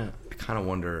kind of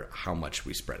wonder how much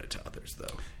we spread it to others,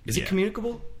 though. Is Yeah. it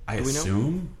communicable? I Do we know?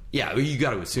 assume? Yeah, you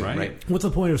got to assume, Right. right? What's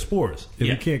the point of spores if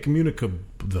Yeah. you can't communicate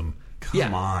them? Come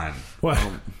Yeah. on. What?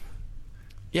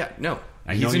 Yeah, no.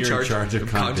 I know He's you're in charge of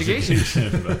conjugation.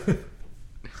 conjugation.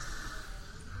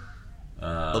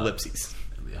 but, Ellipses.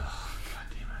 oh, God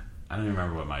damn it. I don't even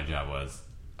remember what my job was.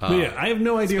 But yeah, I have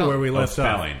no idea where we left off.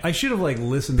 spelling. I should have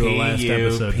listened to the last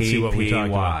episode to see what we talked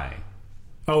about.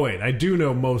 Oh wait, I do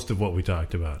know most of what we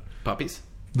talked about. Puppies?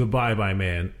 The Bye Bye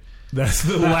Man. That's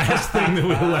the last thing that we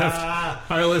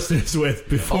left our listeners with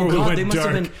before we went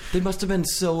dark. They must have been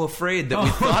so afraid that we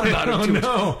thought about it oh, too much.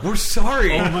 no. We're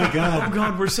sorry. Oh, my God. Oh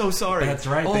God, we're so sorry. That's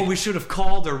right. Oh, They- we should have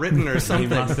called or written or They something.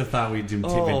 must have thought we'd been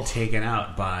Oh. taken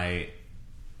out by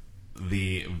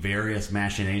the various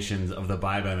machinations of the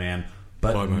Bye-Bye Man,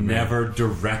 but Bye-Bye Man. never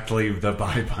directly the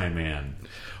Bye-Bye Man.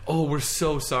 Oh, we're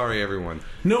so sorry, everyone.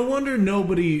 No wonder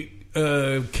nobody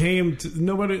came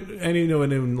to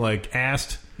anyone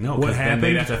asked No, what because then happened.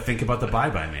 they'd have to think about the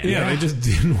Bye-Bye Man. yeah, they just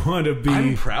didn't want to be.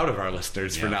 I'm proud of our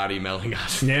listeners for Yeah. not emailing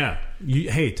us. Yeah.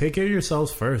 Hey, take care of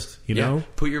yourselves first. You know,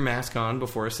 Put your mask on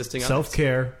before assisting self others.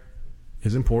 care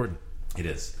is important. It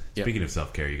is. Yeah. Speaking of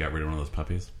self-care, you got rid of one of those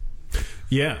puppies?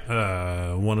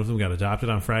 Yeah, one of them got adopted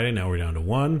on Friday. Now we're down to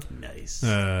one. Nice.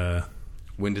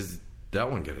 When does that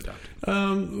one get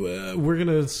adopted? We're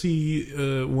gonna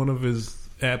see one of his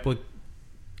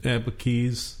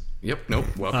appliquees Yep. Nope.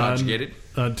 Well conjugated.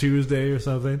 on Tuesday or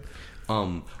something.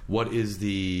 What is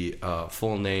the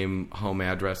full name, home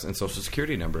address, and social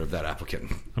security number of that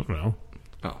applicant? I don't know.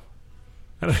 Oh.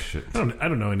 I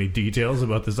don't know any details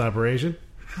about this operation.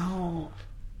 How?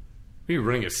 Are you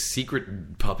running a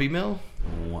secret puppy mill?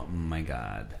 Oh, my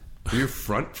God. Are you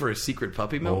front for a secret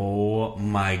puppy mill? Oh,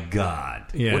 my God.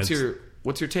 Yeah. What's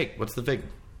it's- your take? What's the vig?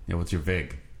 Yeah, what's your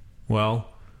VIG? Well,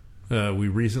 we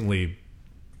recently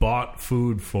bought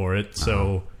food for it,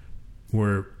 so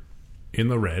we're in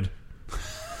the red.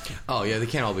 Oh yeah, they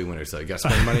can't all be winners. So you got to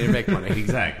spend money to make money.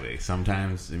 Exactly.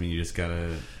 Sometimes, I mean, you just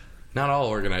gotta... Not all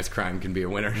organized crime can be a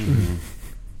winner.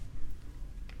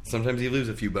 Sometimes you lose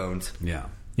a few bones, Yeah.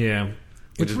 Yeah, which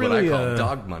it's is really, what I call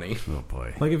dog money. Oh,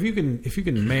 boy. Like if you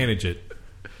can manage it,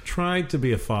 try to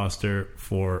be a foster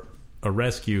for a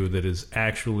rescue that is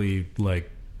actually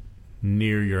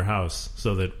near your house,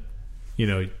 so that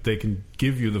they can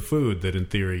give you the food that in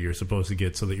theory you're supposed to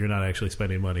get, so that you're not actually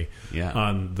spending money Yeah.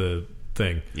 on the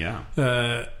thing. Yeah.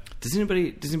 Does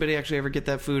anybody actually ever get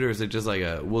that food, or is it just like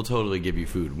a "we'll totally give you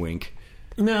food" wink?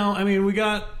 No, I mean we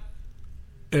got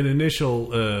an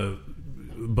initial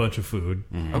bunch of food,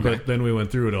 Okay. but then we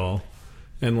went through it all,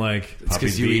 and like It's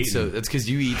because you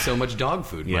eat so much dog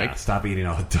food, Yeah, right? stop eating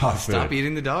all the dog food. Stop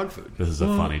eating the dog food. This is a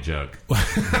funny joke.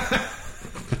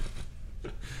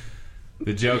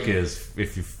 The joke is,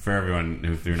 for everyone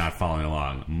if you're not following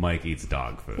along, Mike eats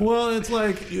dog food. well, it's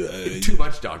like Too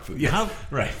much dog food. Yeah,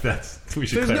 right. We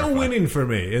should. there's clarify. no winning for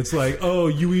me. It's like, oh,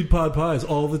 you eat pot pies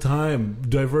all the time.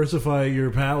 Diversify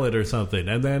your palate or something,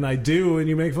 and then I do, and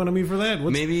you make fun of me for that.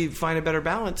 What's Maybe find a better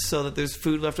balance so that there's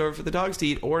food left over for the dogs to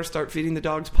eat, or start feeding the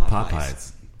dogs pot pot pies.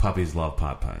 pies? Puppies love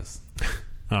pot pies.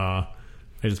 I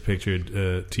just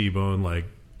pictured T-Bone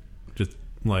just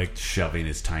Shoving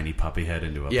his tiny puppy head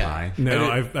into a Yeah. pie. no,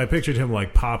 And I pictured him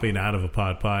like popping out of a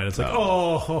pot pie. And it's like,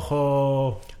 oh, ho,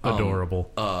 ho,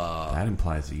 adorable. That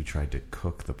implies that you tried to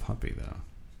cook the puppy, though.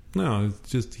 No, it's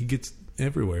just he gets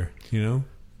everywhere. You know.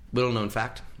 Little known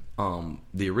fact: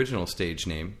 the original stage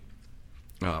name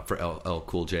for LL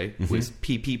Cool J was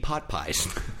PP Pot Pies.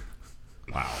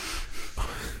 Wow.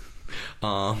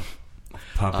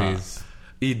 Puppies.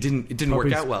 It didn't work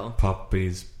Puppies- out well.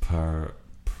 Puppies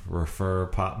prefer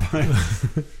pot pies.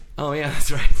 Oh yeah,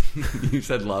 that's right. You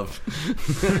said love.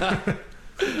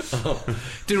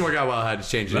 Didn't work out well. I had to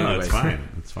change it No, anyway. it's fine.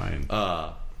 It's fine.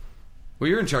 Well,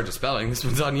 you're in charge of spelling. This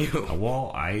one's on you.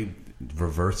 Well, I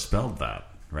reverse spelled that,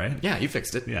 right? Yeah, you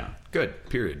fixed it. Yeah. Good.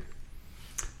 Period.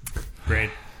 Great.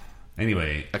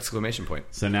 Anyway, Exclamation point.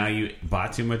 so now you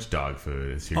bought too much dog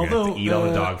food, so you're going to Although, have to eat all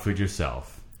the dog food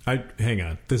yourself. Hang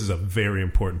on. This is a very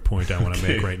important point I want to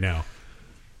make right now.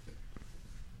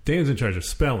 Dan's in charge of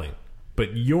spelling,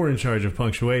 but you're in charge of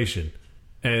punctuation,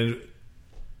 and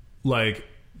like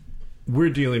we're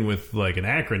dealing with like an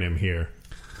acronym here.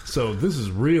 So this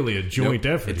is really a joint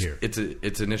Nope. effort here.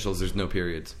 It's initials. There's no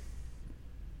periods.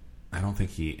 I don't think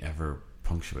he ever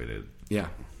punctuated. Yeah.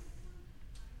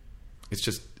 It's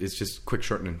just quick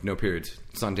shortening. No periods.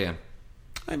 It's on Dan.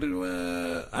 I don't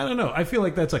know. I feel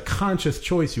like that's a conscious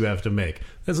choice you have to make.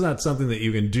 That's not something that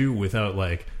you can do without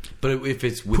like But if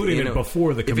it's within putting it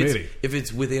before the committee. if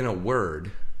it's within a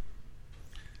word,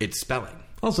 it's spelling.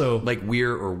 Also, Like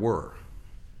we're or were.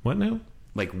 what now?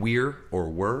 Like we're or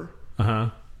were. Uh-huh.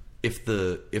 If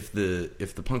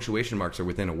the punctuation marks are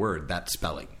within a word, that's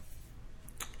spelling.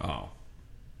 Oh.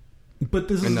 But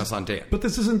this And is that's on Dan. But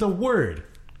this isn't a word.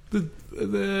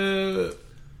 The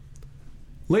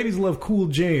Ladies Love Cool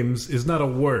James is not a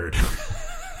word.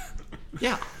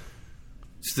 Yeah.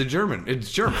 It's the German. It's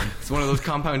German. It's one of those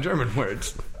compound German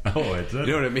words. Oh, it's You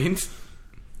know what it means?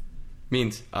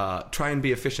 Means try and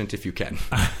be efficient if you can.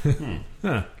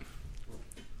 Huh.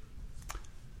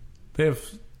 They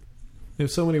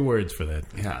have so many words for that.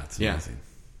 Yeah, it's Yeah. amazing.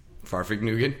 Farfig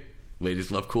Nugan.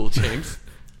 Ladies love cool James.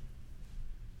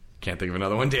 Can't think of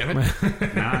another one, damn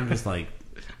it. Now I'm just like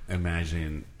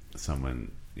imagining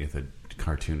someone with a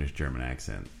cartoonish German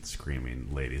accent screaming,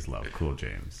 "Ladies love Cool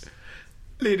James."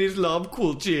 Ladies love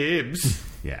cool James.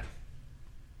 Yeah.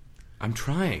 I'm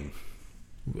trying.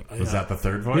 Was that the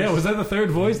third voice? Yeah, was that the third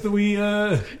voice that we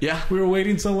Yeah. were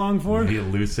waiting so long for? the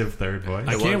elusive third voice?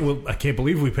 I can't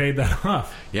believe we paid that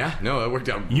off. Yeah, no, it worked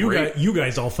out You great.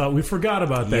 guys all thought we forgot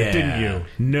about that, Yeah. didn't you?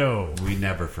 No. We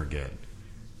never forget.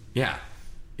 Yeah.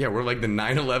 Yeah, we're like the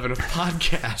 9/11 of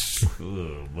podcasts.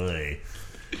 Oh boy!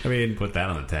 I mean, Put that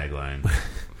on the tagline.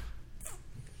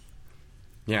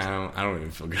 Yeah, I don't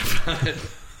even feel good about it.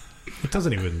 it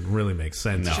doesn't even really make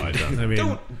sense. No, it doesn't. I mean,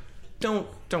 Don't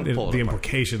pull the it apart.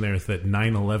 implication there is that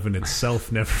 9/11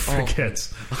 itself never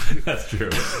forgets. That's true.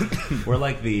 We're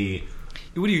like the.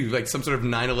 What are you, like some sort of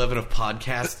 9/11 of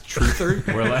podcast truther?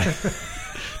 We're like.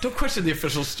 Don't question the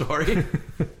official story.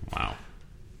 Wow.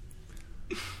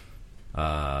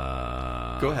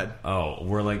 Go ahead. Oh,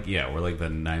 we're like the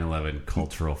 9/11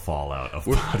 cultural fallout of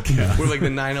We're podcasts. like the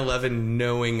 9/11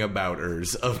 knowing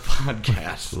abouters of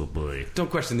podcasts. Oh boy. Don't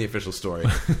question the official story.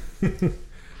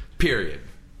 Period.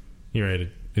 You're right.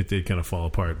 It did kind of fall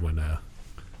apart when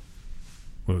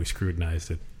we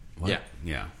scrutinized it. What? Yeah.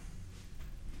 Yeah.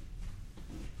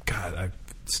 God, I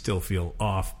still feel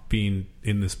off being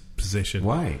in this position.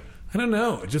 Why? I don't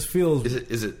know. It just feels.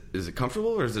 Is it comfortable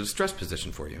or is it a stress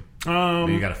position for you?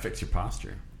 You got to fix your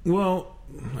posture. Well,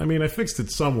 I mean, I fixed it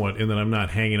somewhat in that I'm not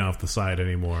hanging off the side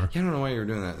anymore. Yeah, I don't know why you were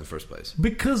doing that in the first place.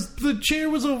 Because the chair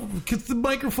was over. Because the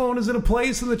microphone is in a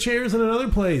place and the chair is in another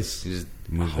place. You just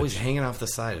Move always it. hanging off the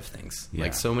side of things. Yeah.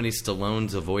 Like so many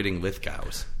Stallones avoiding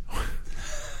Lithgows.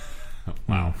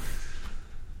 Wow.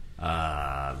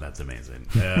 That's amazing.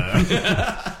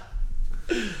 I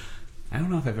don't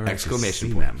know if I've ever Exclamation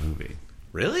seen point. that movie.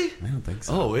 Really? I don't think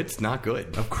so. Oh, it's not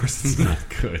good. Of course it's not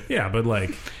good. Yeah, but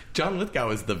like, John Lithgow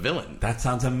is the villain. That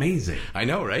sounds amazing. I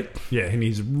know, right? yeah, and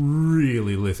he's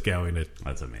really Lithgowing it.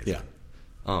 That's amazing. Yeah.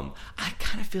 I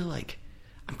kind of feel like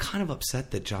I'm kind of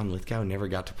upset that John Lithgow never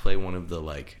got to play one of the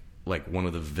like one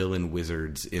of the villain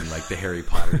wizards in like the Harry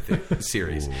Potter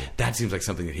series. Ooh. That seems like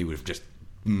something that he would have just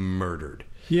murdered.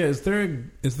 Yeah, is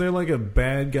there like a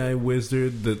bad guy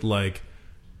wizard that like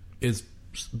is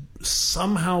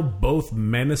somehow both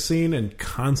menacing and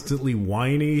constantly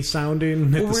whiny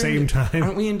sounding at the same time?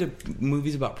 Aren't we into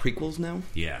movies about prequels now?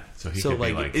 Yeah. So he So could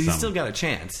like, be like he's still got a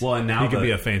chance. Well, and now He could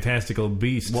be a fantastical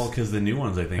beast. well, because the new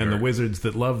ones I think and are, the wizards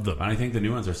that love them. I think the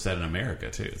new ones are set in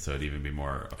America too, so it'd even be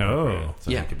more appropriate. Oh.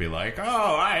 So Yeah. he could be like,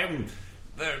 I'm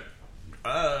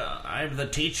the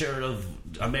teacher of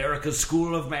America's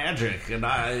School of Magic, and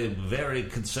I'm very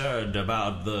concerned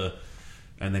about the.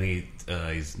 And then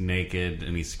he's naked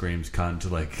and he screams cunt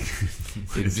like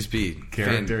It'd just be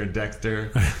character in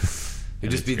Dexter. It'd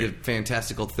just be the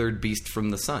fantastical third beast from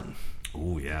the sun.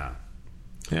 Oh yeah,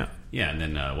 Yeah. yeah. And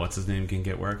then what's his name can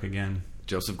get work again?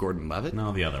 Joseph Gordon-Levitt,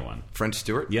 No, the other one. French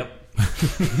Stewart. Yep.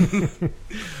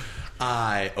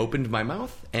 I opened my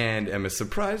mouth and am as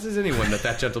surprised as anyone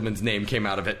that gentleman's name came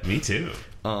out of it. Me too.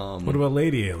 What about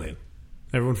Lady Alien?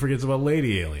 Everyone forgets about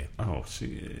Lady Alien. Oh,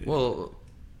 she Well,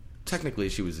 technically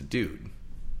she was a dude.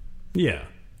 Yeah,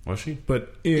 was she?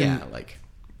 but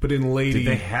in Lady, Did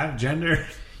they have gender?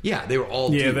 Yeah, they were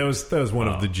all yeah, dudes. that was one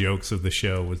Oh. of the jokes of the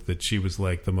show was that she was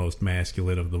like the most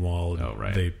masculine of them all. And Oh,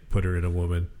 right. They put her in a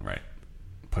woman. Right.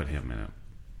 Put him in a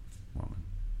woman.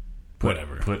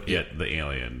 Whatever. Put it the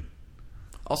alien.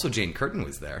 Also, Jane Curtin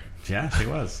was there. Yeah, she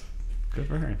was. Good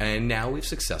for her. And now we've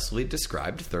successfully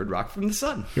described Third Rock from the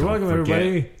Sun. You're welcome,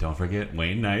 everybody. Don't forget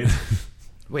Wayne Knight.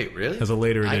 Wait, really? As a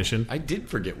later edition. I did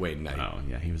forget Wayne Knight. Oh,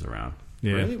 yeah, he was around.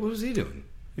 Yeah, Really? What was he doing?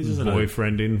 He's just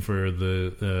boyfriending for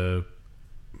the.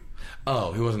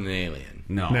 Oh, he wasn't an alien.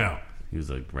 No. He was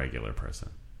a regular person.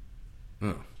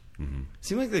 Oh.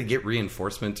 Seemed like they get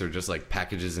reinforcements or just like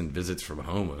packages and visits from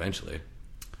home eventually.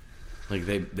 Like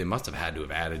they must have had to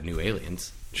have added new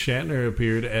aliens. Shatner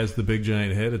appeared as the big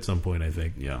giant head at some point. I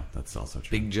think Yeah, that's also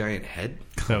true. Big giant head.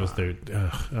 that was their.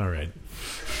 All right.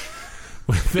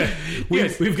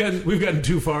 We've gotten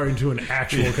too far into an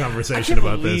actual conversation I can't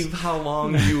about this. believe how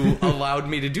long you allowed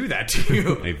me to do that to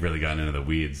you. They've really gotten into the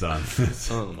weeds on this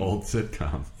old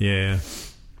sitcom. Yeah.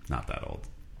 Not that old.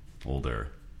 Older.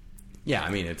 Yeah, I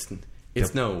mean it's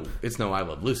no I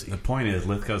Love Lucy. The point is,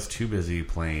 Lithgow's too busy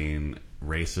playing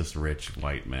racist rich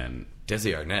white men.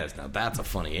 Desi Arnaz. Now that's a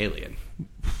funny alien.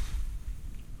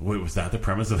 Wait, was that the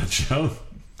premise of the show?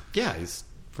 Yeah, he's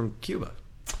from Cuba.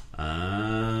 Oh,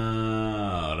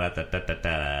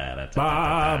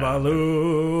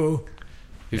 Babalu.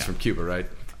 He's from Cuba, right?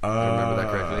 I remember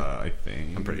that correctly. I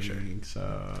think. I'm pretty sure.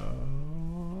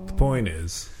 So. The point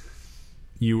is,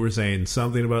 you were saying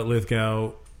something about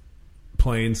Lithgow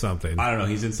playing something. I don't know.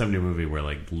 He's in some new movie where,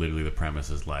 like, literally the premise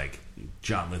is like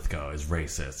John Lithgow is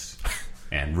racist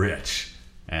and rich,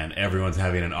 and everyone's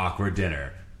having an awkward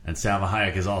dinner, and Salma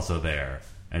Hayek is also there,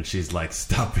 and she's like,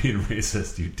 "Stop being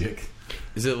racist, you dick."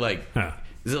 Is it like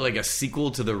a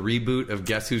sequel to the reboot of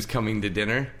Guess Who's Coming to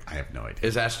Dinner? I have no idea.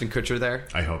 Is Ashton Kutcher there?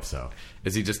 I hope so.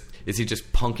 Is he just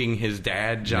punking his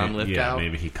dad, John Lithgow? Yeah,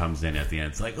 maybe he comes in at the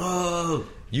end. It's like, oh,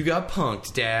 You got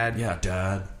punked, Dad. yeah,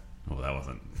 Dad. Oh, that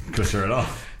wasn't Kutcher at all.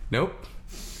 Nope.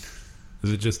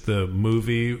 Is it just the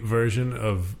movie version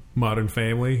of Modern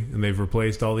Family, and they've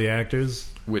replaced all the actors?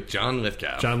 With John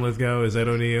Lithgow. John Lithgow is Ed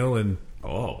O'Neill, and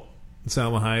Oh,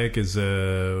 Salma Hayek is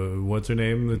what's her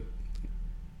name?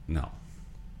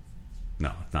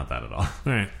 no, it's not that at all. All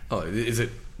right, Oh, is it?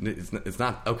 It's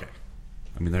not. Okay.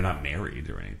 I mean, they're not married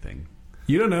or anything.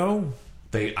 you don't know.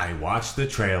 I watched the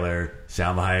trailer.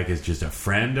 Salma Hayek is just a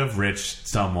friend of rich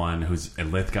someone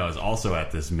and Lithgow is also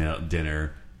at this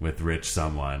dinner with rich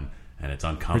someone, and it's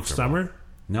uncomfortable. Rich Summer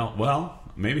No, well,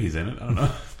 maybe he's in it. I don't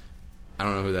know. I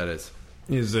don't know who that is.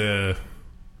 is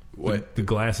What? the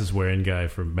glasses wearing guy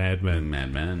from Mad Men.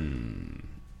 Mad Men.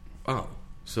 Oh,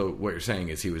 so what you're saying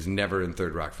is he was never in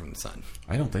Third Rock from the Sun.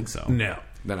 I don't think so. No,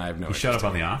 Then I have no. He showed up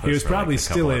on The Office. he was for probably like a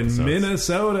couple still in episodes.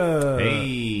 Minnesota.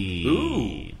 Hey,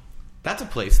 Ooh, that's a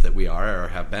place that we are or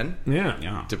have been, Yeah.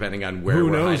 yeah. depending on where Who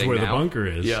we're knows hiding where the now. bunker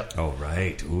is? Yep. Oh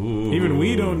right. Ooh. Even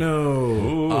we don't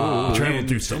know. We traveled and-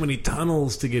 through so many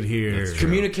tunnels to get here. That's true.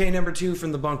 Communique number 2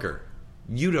 from the bunker.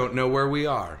 You don't know where we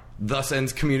are. Thus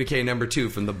ends communique number 2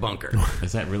 from the bunker.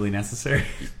 Is that really necessary?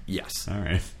 Yes. All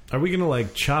right. Are we gonna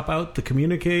like chop out the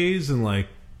communiques and like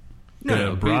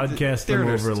No, broadcast they're them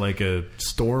just- over like a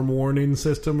storm warning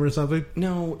system or something?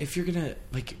 No, if you're gonna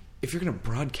like, if you're going to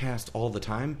broadcast all the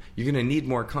time, you're going to need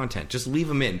more content. Just leave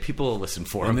them in. People will listen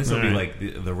for them. And this will be like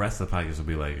the rest of the podcast will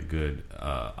be like a good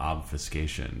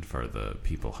obfuscation for the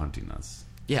people hunting us.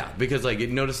 Yeah, because like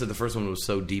notice that the first one was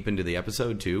so deep into the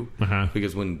episode too.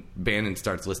 Because when Bannon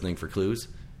starts listening for clues,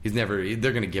 they're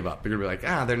going to give up. They're going to be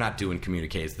like, they're not doing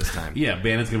communiques this time. Yeah,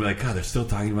 Bannon's going to be like, God, they're still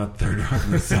talking about Third Rock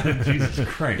from the Sun. Jesus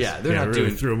Christ. Yeah, they're not really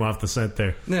doing. threw him off the scent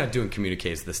there. They're not doing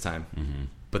communiques this time.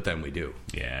 But then we do.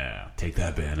 Yeah, take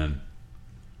that, Bannon.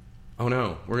 Oh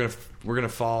no, we're gonna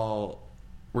fall.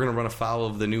 We're gonna run afoul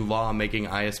of the new law making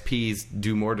ISPs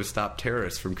do more to stop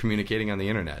terrorists from communicating on the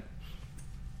internet.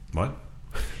 What?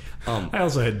 I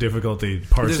also had difficulty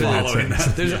parsing that sentence.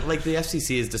 There's like the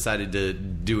FCC has decided to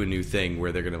do a new thing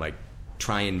where they're gonna like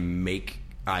try and make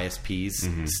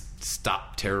ISPs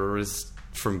stop terrorists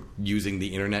from using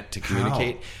the internet to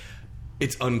communicate. How?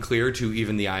 It's unclear to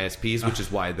even the ISPs, which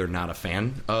is why they're not a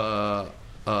fan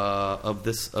of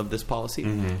this policy.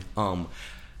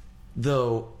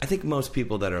 Though I think most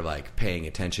people that are like paying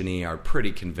attention are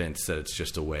pretty convinced that it's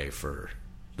just a way for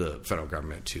the federal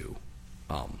government to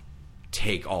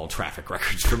take all traffic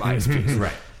records from ISPs,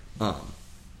 Right.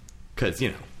 Because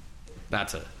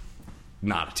that's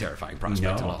not a terrifying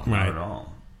prospect at all. Not at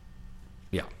all.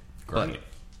 Yeah, Great. But,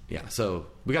 yeah. So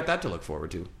we got that to look forward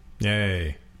to.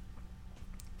 Yay.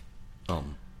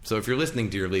 So if you're listening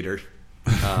to your leader,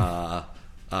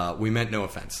 we meant no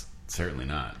offense. Certainly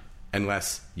not.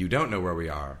 Unless you don't know where we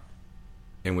are,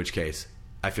 in which case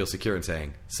I feel secure in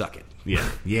saying, suck it. Yeah.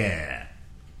 Yeah.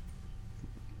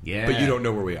 Yeah. But you don't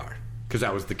know where we are, because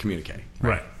that was the communique.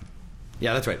 Right.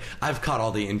 Yeah, that's right. I've caught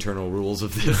all the internal rules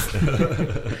of this.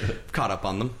 Caught up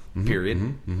on them, period.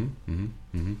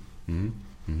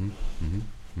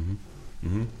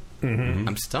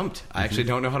 I'm stumped. I actually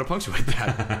don't know how to punctuate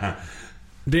that.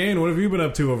 Dan, what have you been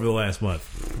up to over the last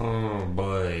month? Oh,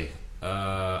 boy.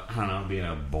 I don't know, being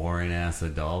a boring ass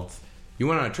adult. You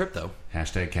went on a trip, though.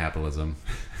 Hashtag capitalism.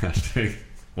 Hashtag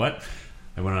what?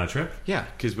 I went on a trip? Yeah,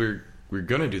 because we're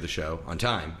going to do the show on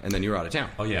time, and then you were out of town.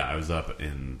 Oh, yeah, I was up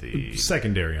in the...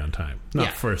 Secondary on time, not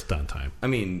Yeah. first on time. I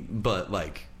mean, but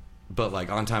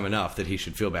on time enough that he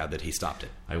should feel bad that he stopped it.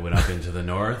 I went up into the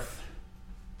north.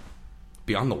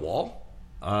 Beyond the wall?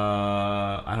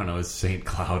 I don't know, is St.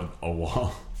 Cloud a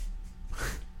wall?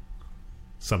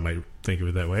 Some might think of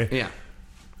it that way.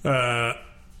 Yeah.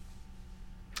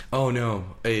 Oh no,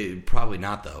 probably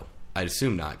not though. I'd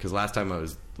assume not, because last time I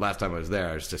was there,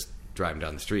 I was just driving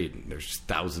down the street and there's just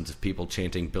thousands of people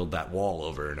chanting "Build that wall"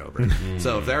 over and over.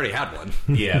 So if they already had one,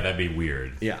 Yeah, that'd be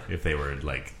weird. Yeah. If they were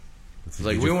like... it's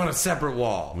like we want a separate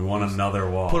wall. We want another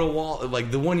wall. Put a wall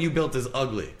like the one you built is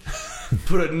ugly.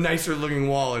 Put a nicer looking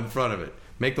wall in front of it.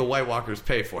 Make the White Walkers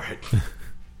pay for it.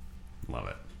 Love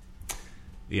it.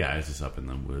 Yeah, I was just up in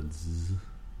the woods.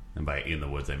 And by in the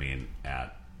woods, I mean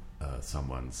at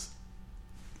someone's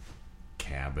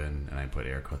cabin. And I put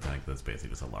air quotes on it because it's basically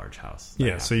just a large house.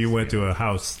 Yeah, so you went to a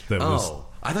house that was... Oh,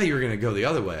 I thought you were going to go the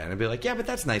other way. And I'd be like, yeah, but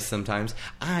that's nice sometimes.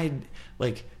 Don't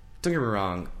get me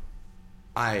wrong.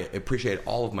 I appreciate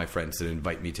all of my friends that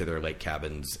invite me to their lake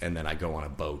cabins and then I go on a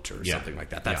boat or something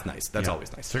like that. That's nice. That's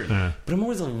always nice. Certainly. But I'm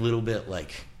always a little bit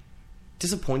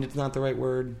disappointed is not the right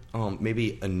word.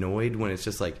 Maybe annoyed when it's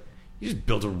just like, you just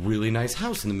built a really nice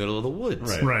house in the middle of the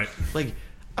woods. Right. Like,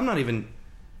 I'm not even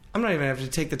having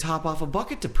to take the top off a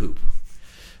bucket to poop.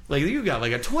 Like, you got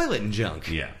like a toilet and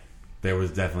junk. Yeah. There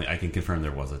was definitely... I can confirm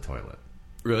there was a toilet.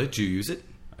 Really? Did you use it?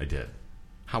 I did.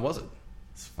 How was it?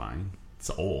 It's fine. It's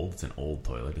old. It's an old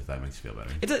toilet, if that makes you feel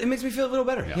better. It makes me feel a little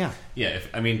better. Yeah. Yeah,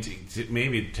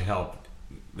 maybe to help...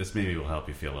 This maybe will help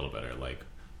you feel a little better. Like,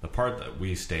 the part that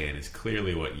we stay in is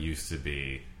clearly what used to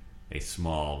be a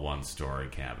small one-story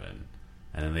cabin.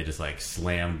 And then they just,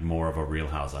 slammed more of a real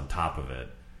house on top of it.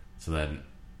 So then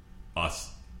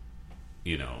us,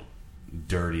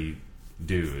 dirty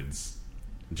dudes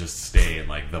just stay in,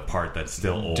 the part that's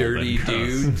still old. Dirty and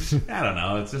gross. dudes? I don't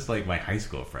know. It's just, my high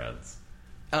school friends.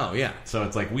 Oh, yeah. So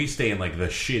it's we stay in the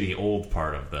shitty old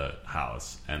part of the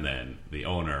house, and then the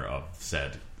owner of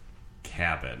said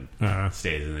cabin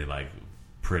stays in the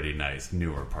pretty nice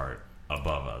newer part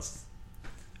above us.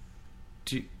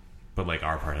 But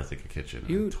our part has a kitchen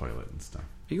and a toilet and stuff.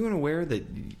 Are you unaware that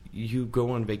you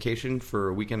go on vacation for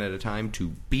a weekend at a time to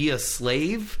be a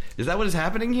slave? Is that what is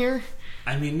happening here?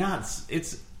 I mean,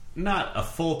 it's not a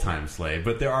full-time slave,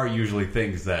 but there are usually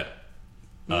things that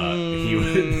he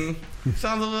would...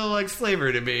 Sounds a little like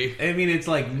slavery to me. I mean,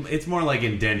 it's more like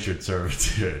indentured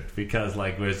servitude because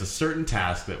there's a certain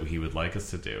task that he would like us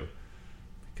to do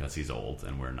because he's old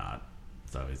and we're not.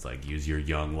 So he's use your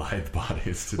young lithe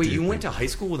bodies to do. Wait, you things. went to high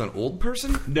school with an old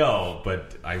person? No,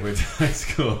 but I went to high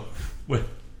school with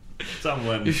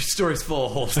Someone. Your story's full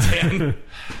of holes, Dan.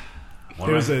 It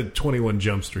was a 21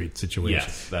 Jump Street situation.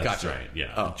 Yes, that's Gotcha. right.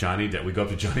 Yeah, Oh. Johnny Depp. We go up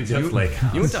to Johnny Depp's lake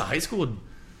house. You went to high school with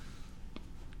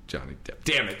Johnny Depp.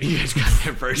 Damn it. You guys got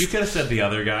that first. You could have said the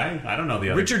other guy. I don't know the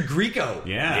other. Richard Grieco.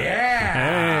 Yeah.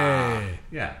 Yeah. Hey.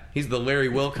 Yeah, He's the Larry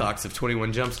Wilcox of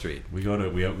 21 Jump Street. we go up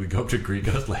to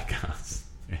Grieco's lake house,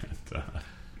 and What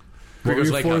were Grieco's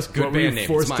you Lake House. forced, Good what were you band name. It's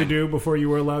forced to mine. do before you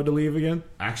were allowed to leave again?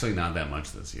 actually not that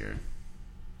much this year.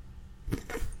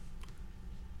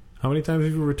 How many times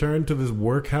have you returned to this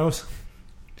workhouse?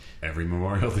 Every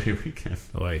Memorial Day weekend.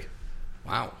 Like,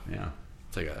 Wow. Yeah,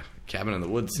 It's like a cabin in the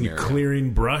woods you scenario.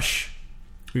 clearing brush?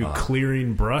 You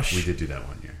clearing brush? we did do that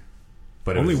one year,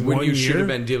 but Only it was, when one you should year? have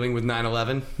been dealing with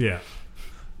 9/11. Yeah.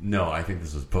 no. I think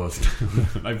this was post.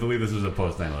 I believe this was a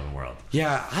post 9/11 world.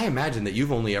 Yeah, I imagine that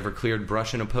you've only ever cleared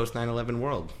brush in a post 9/11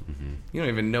 world. You don't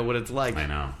even know what it's like. I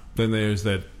know. Then there's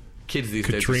that Kids these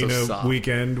days are Katrina so soft.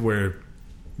 weekend where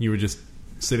you were just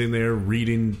sitting there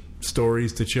reading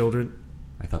stories to children.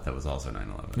 I thought that was also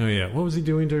 9/11. Oh, yeah. What was he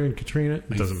doing during Katrina? It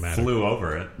doesn't matter. Flew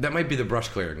over it. That might be the brush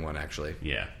clearing one, actually.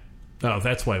 Yeah. Oh,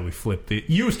 that's why we flipped it.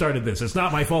 You started this. It's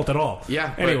not my fault at all.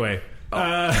 Yeah, but- Anyway.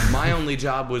 My only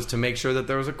job was to make sure that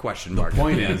there was a question mark.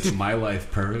 Point is, my life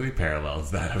perfectly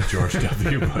parallels that of George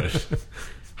W. Bush.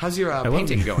 How's your love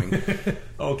painting you. going?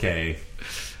 Okay.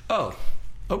 Oh,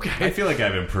 okay. I feel like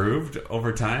I've improved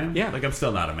over time. Yeah. Like I'm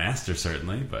still not a master,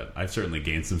 certainly, but I've certainly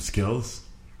gained some skills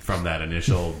from that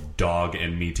initial dog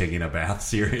and me taking a bath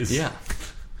series. Yeah.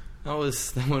 That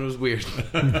one was weird.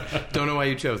 Don't know why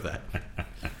you chose that.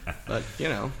 But,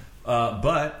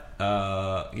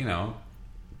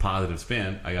 positive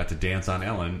spin. I got to dance on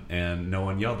Ellen, and no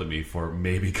one yelled at me for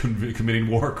maybe committing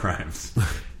war crimes.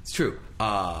 It's true.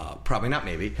 Probably not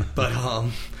maybe, but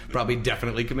probably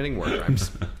definitely committing war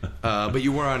crimes. But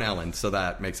you were on Ellen, so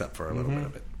that makes up for a little bit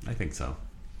of it. I think so.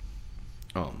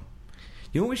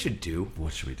 You know what we should do?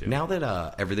 What should we do? Now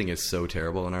that everything is so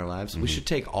terrible in our lives, we should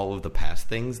take all of the past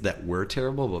things that were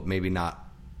terrible, but maybe not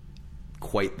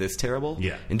quite this terrible,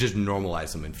 Yeah. and just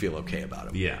normalize them and feel okay about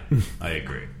them. Yeah, I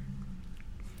agree.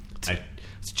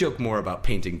 Let's joke more about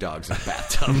painting dogs in a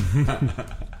bathtub.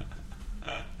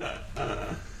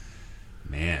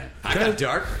 Man. I got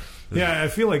dark. Yeah, I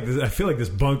feel like this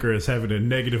bunker is having a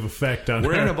negative effect on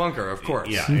We're her. in a bunker, of course.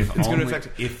 Yeah, it's going to affect.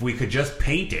 if we could just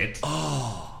paint it.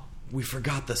 We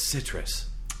forgot the citrus.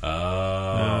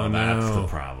 Oh, that's no. the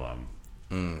problem.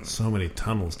 So many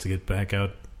tunnels to get back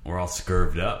out. We're all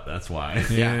scurved up. That's why.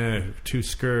 Yeah, too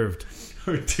scurved.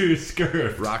 We're too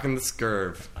scurved. Rocking the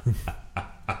scurv.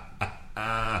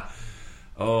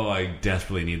 Oh, I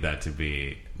desperately need that to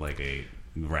be like a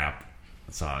rap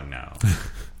song now.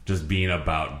 Just being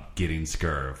about getting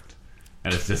scurved.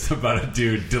 And it's just about a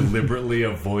dude deliberately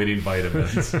avoiding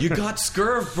vitamins. You got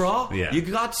scurv, brah. Yeah. You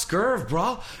got scurv,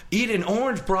 brah. Eat an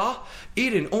orange, brah.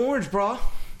 Eat an orange, brah.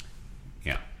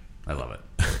 Yeah, I love it.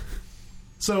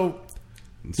 So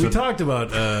we talked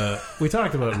about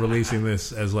releasing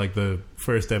this as like the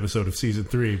first episode of season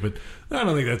 3, but I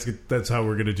don't think that's how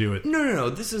we're gonna do it. No.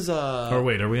 This is Or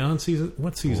wait, are we on season?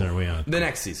 What season are we on? the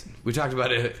next season. We talked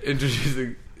about it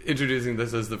introducing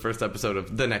this as the first episode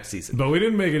of the next season. But we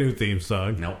didn't make a new theme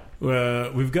song. Nope.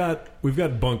 We've got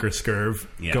bunker scurv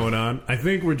Yeah. going on. I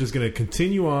think we're just gonna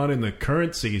continue on in the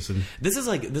current season. This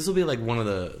will be like one of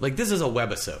the this is a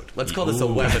webisode. Let's call this a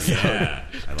Ooh, webisode yeah.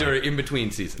 I like during in between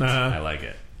seasons. I like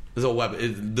it. This is a web.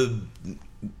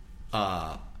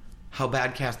 How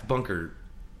bad cast bunker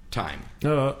time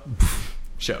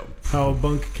show. How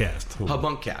bunk cast? How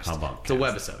bunk cast. How bunk It's a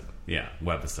cast. webisode. Yeah,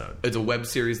 webisode. It's a web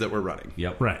series that we're running.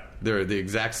 Yep. Right. They're the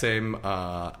exact same.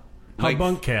 How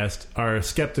Bunkcast, our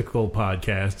skeptical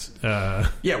podcast.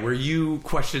 Yeah, where you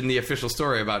question the official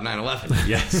story about 9/11,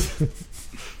 Yes.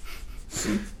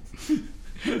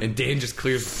 and Dan just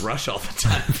clears brush all the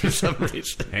time for some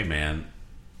reason. Hey, man.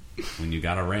 When you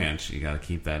got a ranch, you got to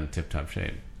keep that in tip-top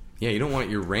shape. Yeah, you don't want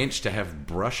your ranch to have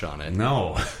brush on it.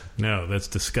 No. No, that's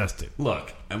disgusting.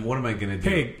 Look, and what am I going to do?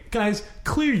 Hey, guys,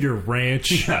 clear your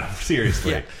ranch. Yeah,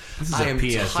 seriously. Yeah, This is I a am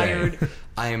PSA. tired.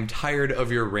 I am tired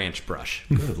of your ranch brush.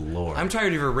 Good Lord. I'm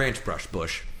tired of your ranch brush,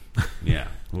 Bush. Yeah.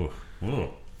 Ooh. Ooh.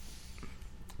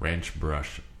 Ranch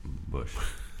brush bush.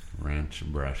 Ranch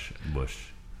brush bush.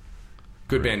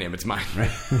 Good band name. It's mine.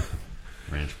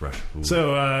 Ranch brush. Ooh.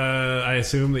 So I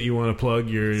assume that you want to plug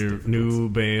your new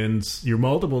bands, your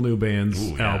multiple new bands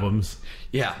Ooh, yeah. albums.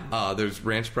 Yeah, there's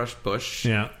Ranch Brush Bush.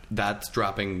 Yeah. That's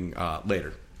dropping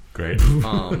later. Great.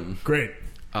 Great.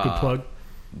 Good plug.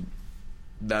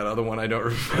 That other one I don't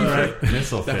remember.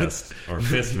 Missile fist. Or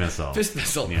fist missile. Fist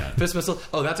Missile. Yeah. Fist Missile.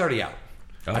 Oh, that's already out.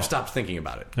 Oh. I've stopped thinking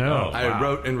about it. Oh, I wow.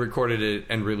 wrote and recorded it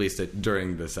and released it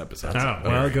during this episode. Oh,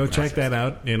 well, go check that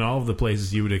out in all of the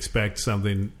places you would expect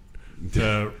something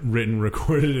written,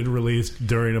 recorded, and released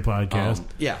during a podcast.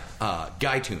 Yeah,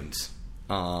 GuyTunes.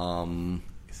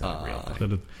 Is that a real Is thing?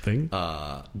 that a thing?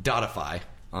 Dotify.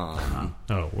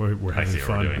 Oh, we're having see what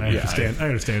fun. we're doing. I Yeah, understand. I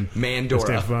understand. Mandora.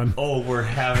 Understand fun. Oh, we're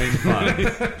having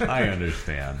fun. I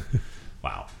understand.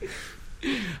 Wow.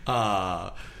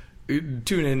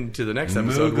 Tune in to the next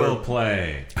episode. Moogle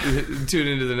play. Tune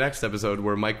into the next episode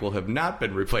where Mike will have not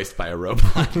been replaced by a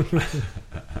robot.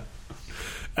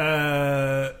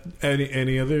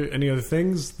 Any other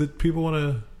things that people want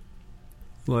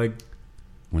to like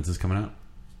When's this coming out?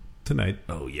 tonight?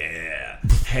 Oh, yeah.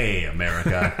 Hey,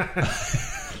 America.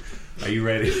 Are you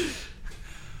ready?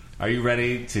 Are you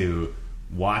ready to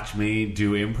watch me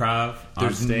do improv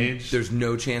on stage? There's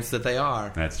no chance that they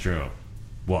are. That's true.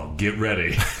 Well, get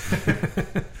ready.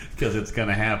 Because it's going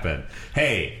to happen.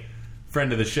 Hey,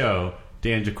 friend of the show,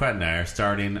 Dan Jaquette and I are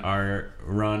starting our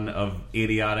run of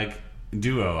idiotic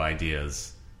duo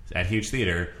ideas at Huge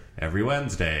Theater every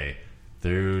Wednesday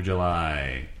through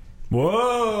July.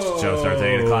 Whoa! Show starts at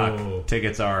 8 o'clock.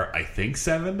 Tickets are, I think,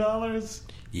 $7.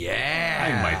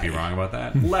 Yeah. I might be wrong about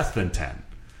that. Less than 10.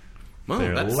 Well,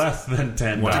 They're that's, less than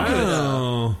 $10.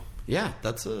 Wow. yeah,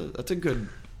 that's a good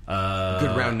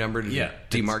round number to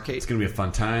demarcate. It's going to be a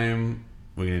fun time.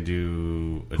 We're going to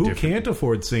do a Who different... can't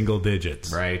afford single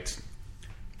digits? Right.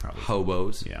 Probably.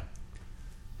 Hobos. Yeah.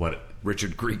 What?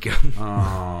 Richard Grieco.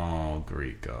 Oh,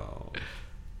 Greco.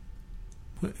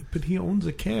 But he owns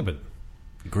a cabin.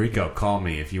 Greco, call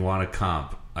me. If you want a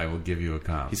comp, I will give you a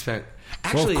comp. He's found. Well,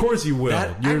 Actually, of course you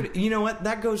will. You know what?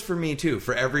 That goes for me too.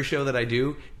 For every show that I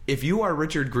do, if you are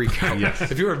Richard Grieco,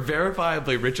 Yes. if you are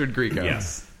verifiably Richard Grieco,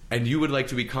 Yes. and you would like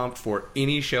to be comped for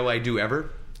any show I do ever,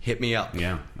 hit me up.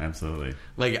 Yeah, absolutely.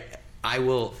 Like I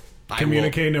will.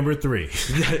 Communique number 3.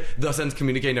 Thus ends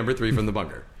communique number 3 from the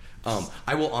bunker.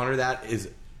 I will honor that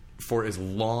for as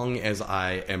long as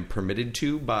I am permitted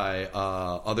to by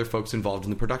other folks involved in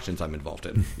the productions I'm involved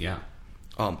in. Yeah.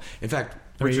 In fact,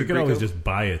 I mean, you Richard can always Grieco- just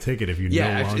buy a ticket if you yeah, no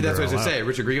actually, longer that's what I was going to allow- say.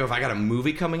 Richard Grieco, if I got a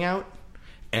movie coming out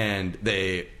and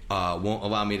they won't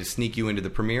allow me to sneak you into the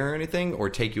premiere or anything or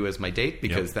take you as my date,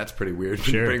 because Yep. that's pretty weird.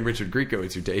 Sure. Bring Richard Grieco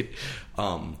as your date.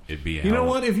 It'd be a You know hell of-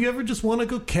 what? If you ever just want to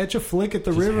go catch a flick at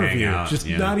the Just hang Riverview, out, just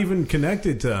yeah. not even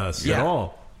connected to us at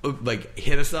all. Like,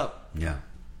 hit us up. Yeah.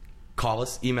 Call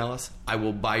us, email us. I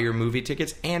will buy your movie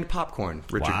tickets and popcorn,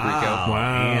 Richard Wow. Grieco.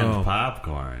 Wow. And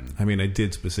popcorn. I mean, I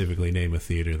did specifically name a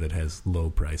theater that has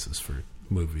low prices for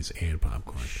movies and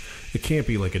popcorn. It can't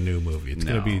be like a new movie. It's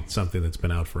going No. to be something that's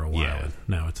been out for a while. Yeah. And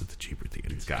now it's at the cheaper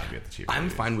theaters. It's got to be at the cheaper. I'm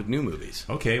theaters. fine with new movies.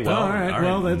 Okay, well, all right.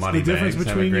 Well, that's money the difference bags,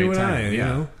 have a between great you and time. I. You Yeah.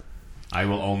 know, I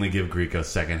will only give Greco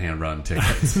secondhand run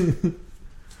tickets.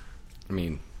 I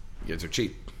mean, you guys are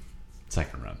cheap.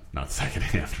 Second run, not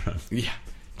secondhand run. Yeah.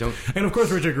 Don't. and of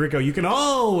course, Richard Grieco, you can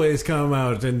always come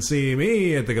out and see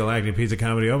me at the Galactic Pizza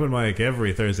Comedy Open Mic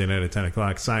every Thursday night at 10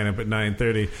 o'clock. Sign up at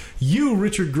 9:30. You,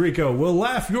 Richard Grieco, will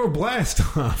laugh your blast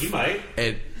off. You might.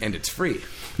 And it's free.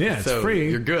 Yeah, it's so free.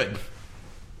 You're good.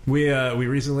 We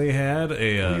recently had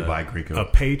you buy Grieco? a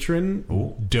patron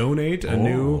Ooh. donate a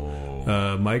new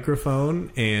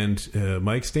microphone and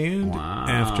mic stand Wow.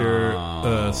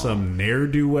 after some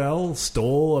ne'er-do-well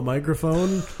stole a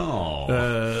microphone.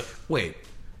 Oh. Wait.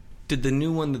 Did the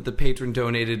new one that the patron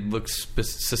donated look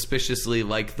suspiciously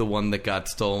like the one that got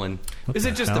stolen? Is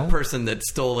it just hell? the person that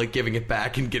stole it giving it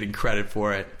back and getting credit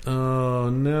for it? Oh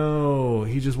no!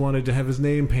 He just wanted to have his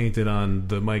name painted on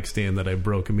the mic stand that I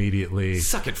broke immediately.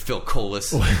 Suck it, Phil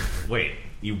Colas. Wait,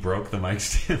 you broke the mic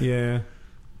stand? Yeah,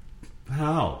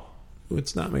 How?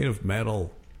 it's not made of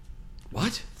metal.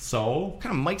 What? So? What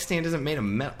kind of mic stand isn't made of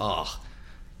metal? Ugh.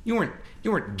 You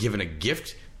weren't given a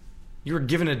gift. You were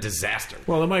given a disaster.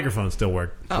 Well, the microphone still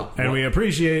worked. Oh, and well- we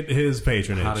appreciate his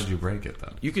patronage. How did you break it,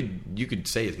 then? You could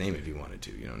say his name if you wanted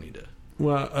to. You don't need to.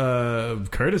 Well,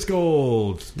 Curtis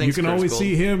Gold. Thanks, you can Curtis always Gold.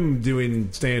 see him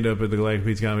doing stand-up at the Galactic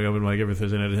Pizza Comedy Open Mic every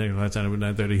Thursday night at 10 o'clock. Sign up at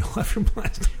 9:30. You'll have your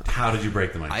blast. How did you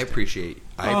break the mic I stand?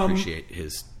 appreciate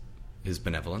his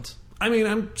benevolence. I mean,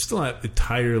 I'm still not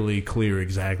entirely clear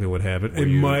exactly what happened. It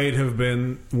you- might have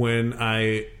been when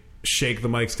I shake the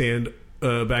mic stand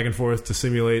back and forth to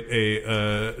simulate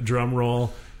a drum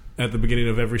roll at the beginning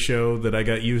of every show that I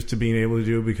got used to being able to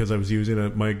do because I was using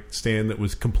a mic stand that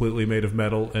was completely made of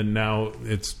metal, and now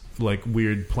it's like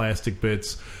weird plastic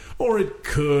bits. Or it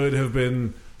could have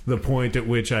been the point at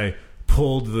which I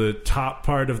pulled the top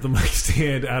part of the mic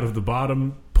stand out of the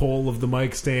bottom pole of the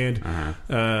mic stand,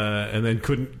 and then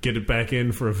couldn't get it back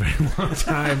in for a very long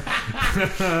time.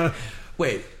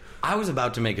 Wait, I was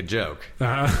about to make a joke.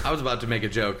 Uh-huh. I was about to make a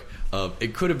joke of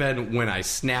it could have been when I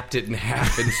snapped it in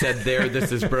half and said, "There,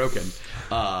 this is broken."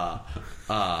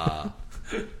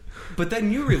 But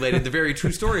then you related the very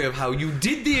true story of how you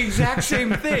did the exact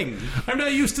same thing. I'm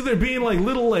not used to there being like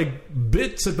little like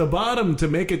bits at the bottom to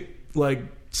make it like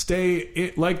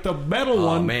stay like the metal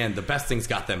one. Oh man, the best thing's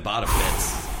got them bottom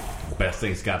bits. Best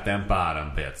thing's got them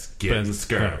bottom bits. Getting Best-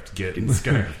 scurved. Getting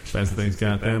scurved. Best thing's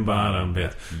got them bottom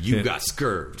bits. You got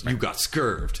scurved. You got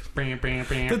scurved.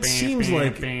 That seems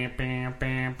like. I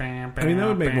mean, that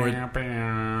would make more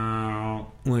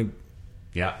like.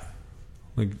 Yeah.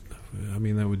 Like, I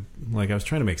mean, that would like I was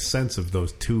trying to make sense of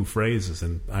those two phrases,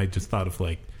 and I just thought of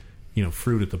like,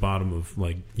 fruit at the bottom of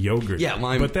like yogurt. Yeah,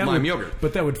 lime yogurt.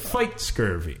 But that would fight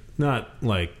scurvy, not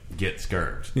like Get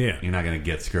scurved. Yeah. You're not going to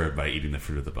get scurved by eating the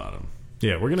fruit at the bottom.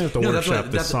 yeah. We're gonna have to workshop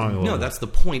this song a little. No, that's the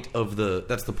point of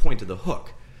the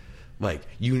hook. Like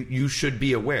you should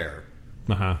be aware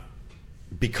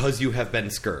because you have been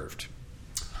scurved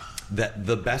that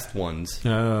the best ones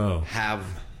Oh, have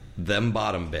them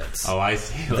bottom bits. Oh, I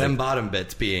see. Like, Them bottom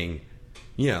bits being,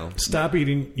 stop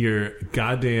eating your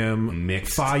goddamn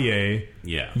Mixed. Faye.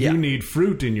 Yeah. You need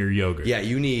fruit in your yogurt. yeah,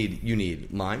 you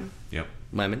need lime, Yep.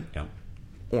 lemon, Yep.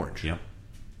 orange, Yep.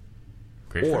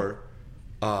 Grapefruit.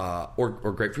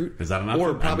 or grapefruit. Is that an option?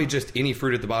 Or probably just any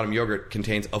fruit at the bottom yogurt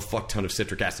contains a fuck ton of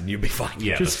citric acid. You'd be fine.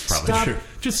 Yeah, Just that's probably stop. true.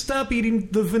 Just stop eating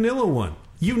the vanilla one.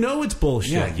 You know it's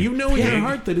bullshit. Yeah, you know in your pig.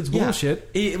 heart that it's Yeah.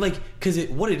 bullshit. Because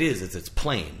what it is it's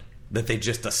plain that they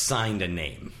just assigned a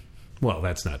name. Well,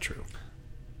 that's not true.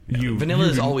 Vanilla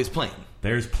is always plain.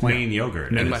 There's plain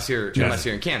yogurt. Unless you're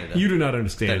in Canada. You do not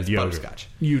understand That is yogurt. butterscotch.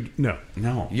 No.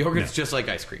 No. Yogurt's just like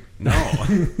ice cream. No.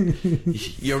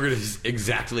 Yogurt is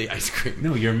exactly ice cream.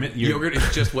 No, you're Yogurt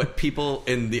is just what people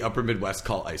in the upper Midwest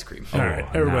call ice cream. All right,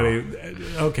 everybody.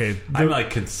 Okay, I'm like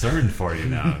concerned for you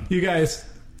now. you guys.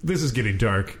 This is getting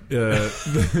dark.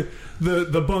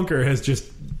 The bunker has just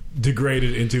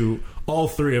degraded into all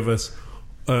three of us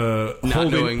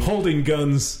holding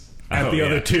guns at the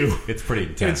other two. It's pretty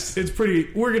intense. It's pretty.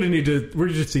 We're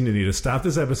just need to stop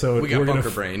this episode. We got We're gonna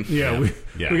bunker brain. Yeah,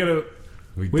 Yeah. we gotta.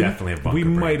 We definitely have bunker We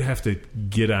brain. might have to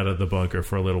get out of the bunker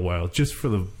for a little while, just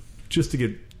to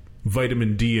get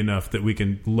vitamin D enough that we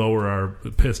can lower our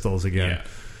pistols again.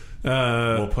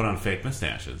 We'll put on fake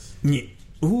mustaches.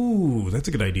 Ooh, that's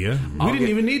a good idea. We didn't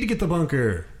even need to get the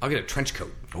bunker. I'll get a trench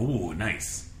coat. Ooh,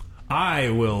 nice. I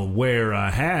will wear a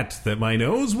hat that my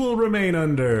nose will remain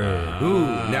under. Ooh,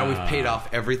 now we've paid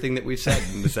off everything that we've said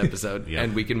in this episode, Yep.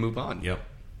 and we can move on. Yep.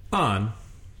 On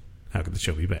How Could the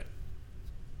Show Be Bad?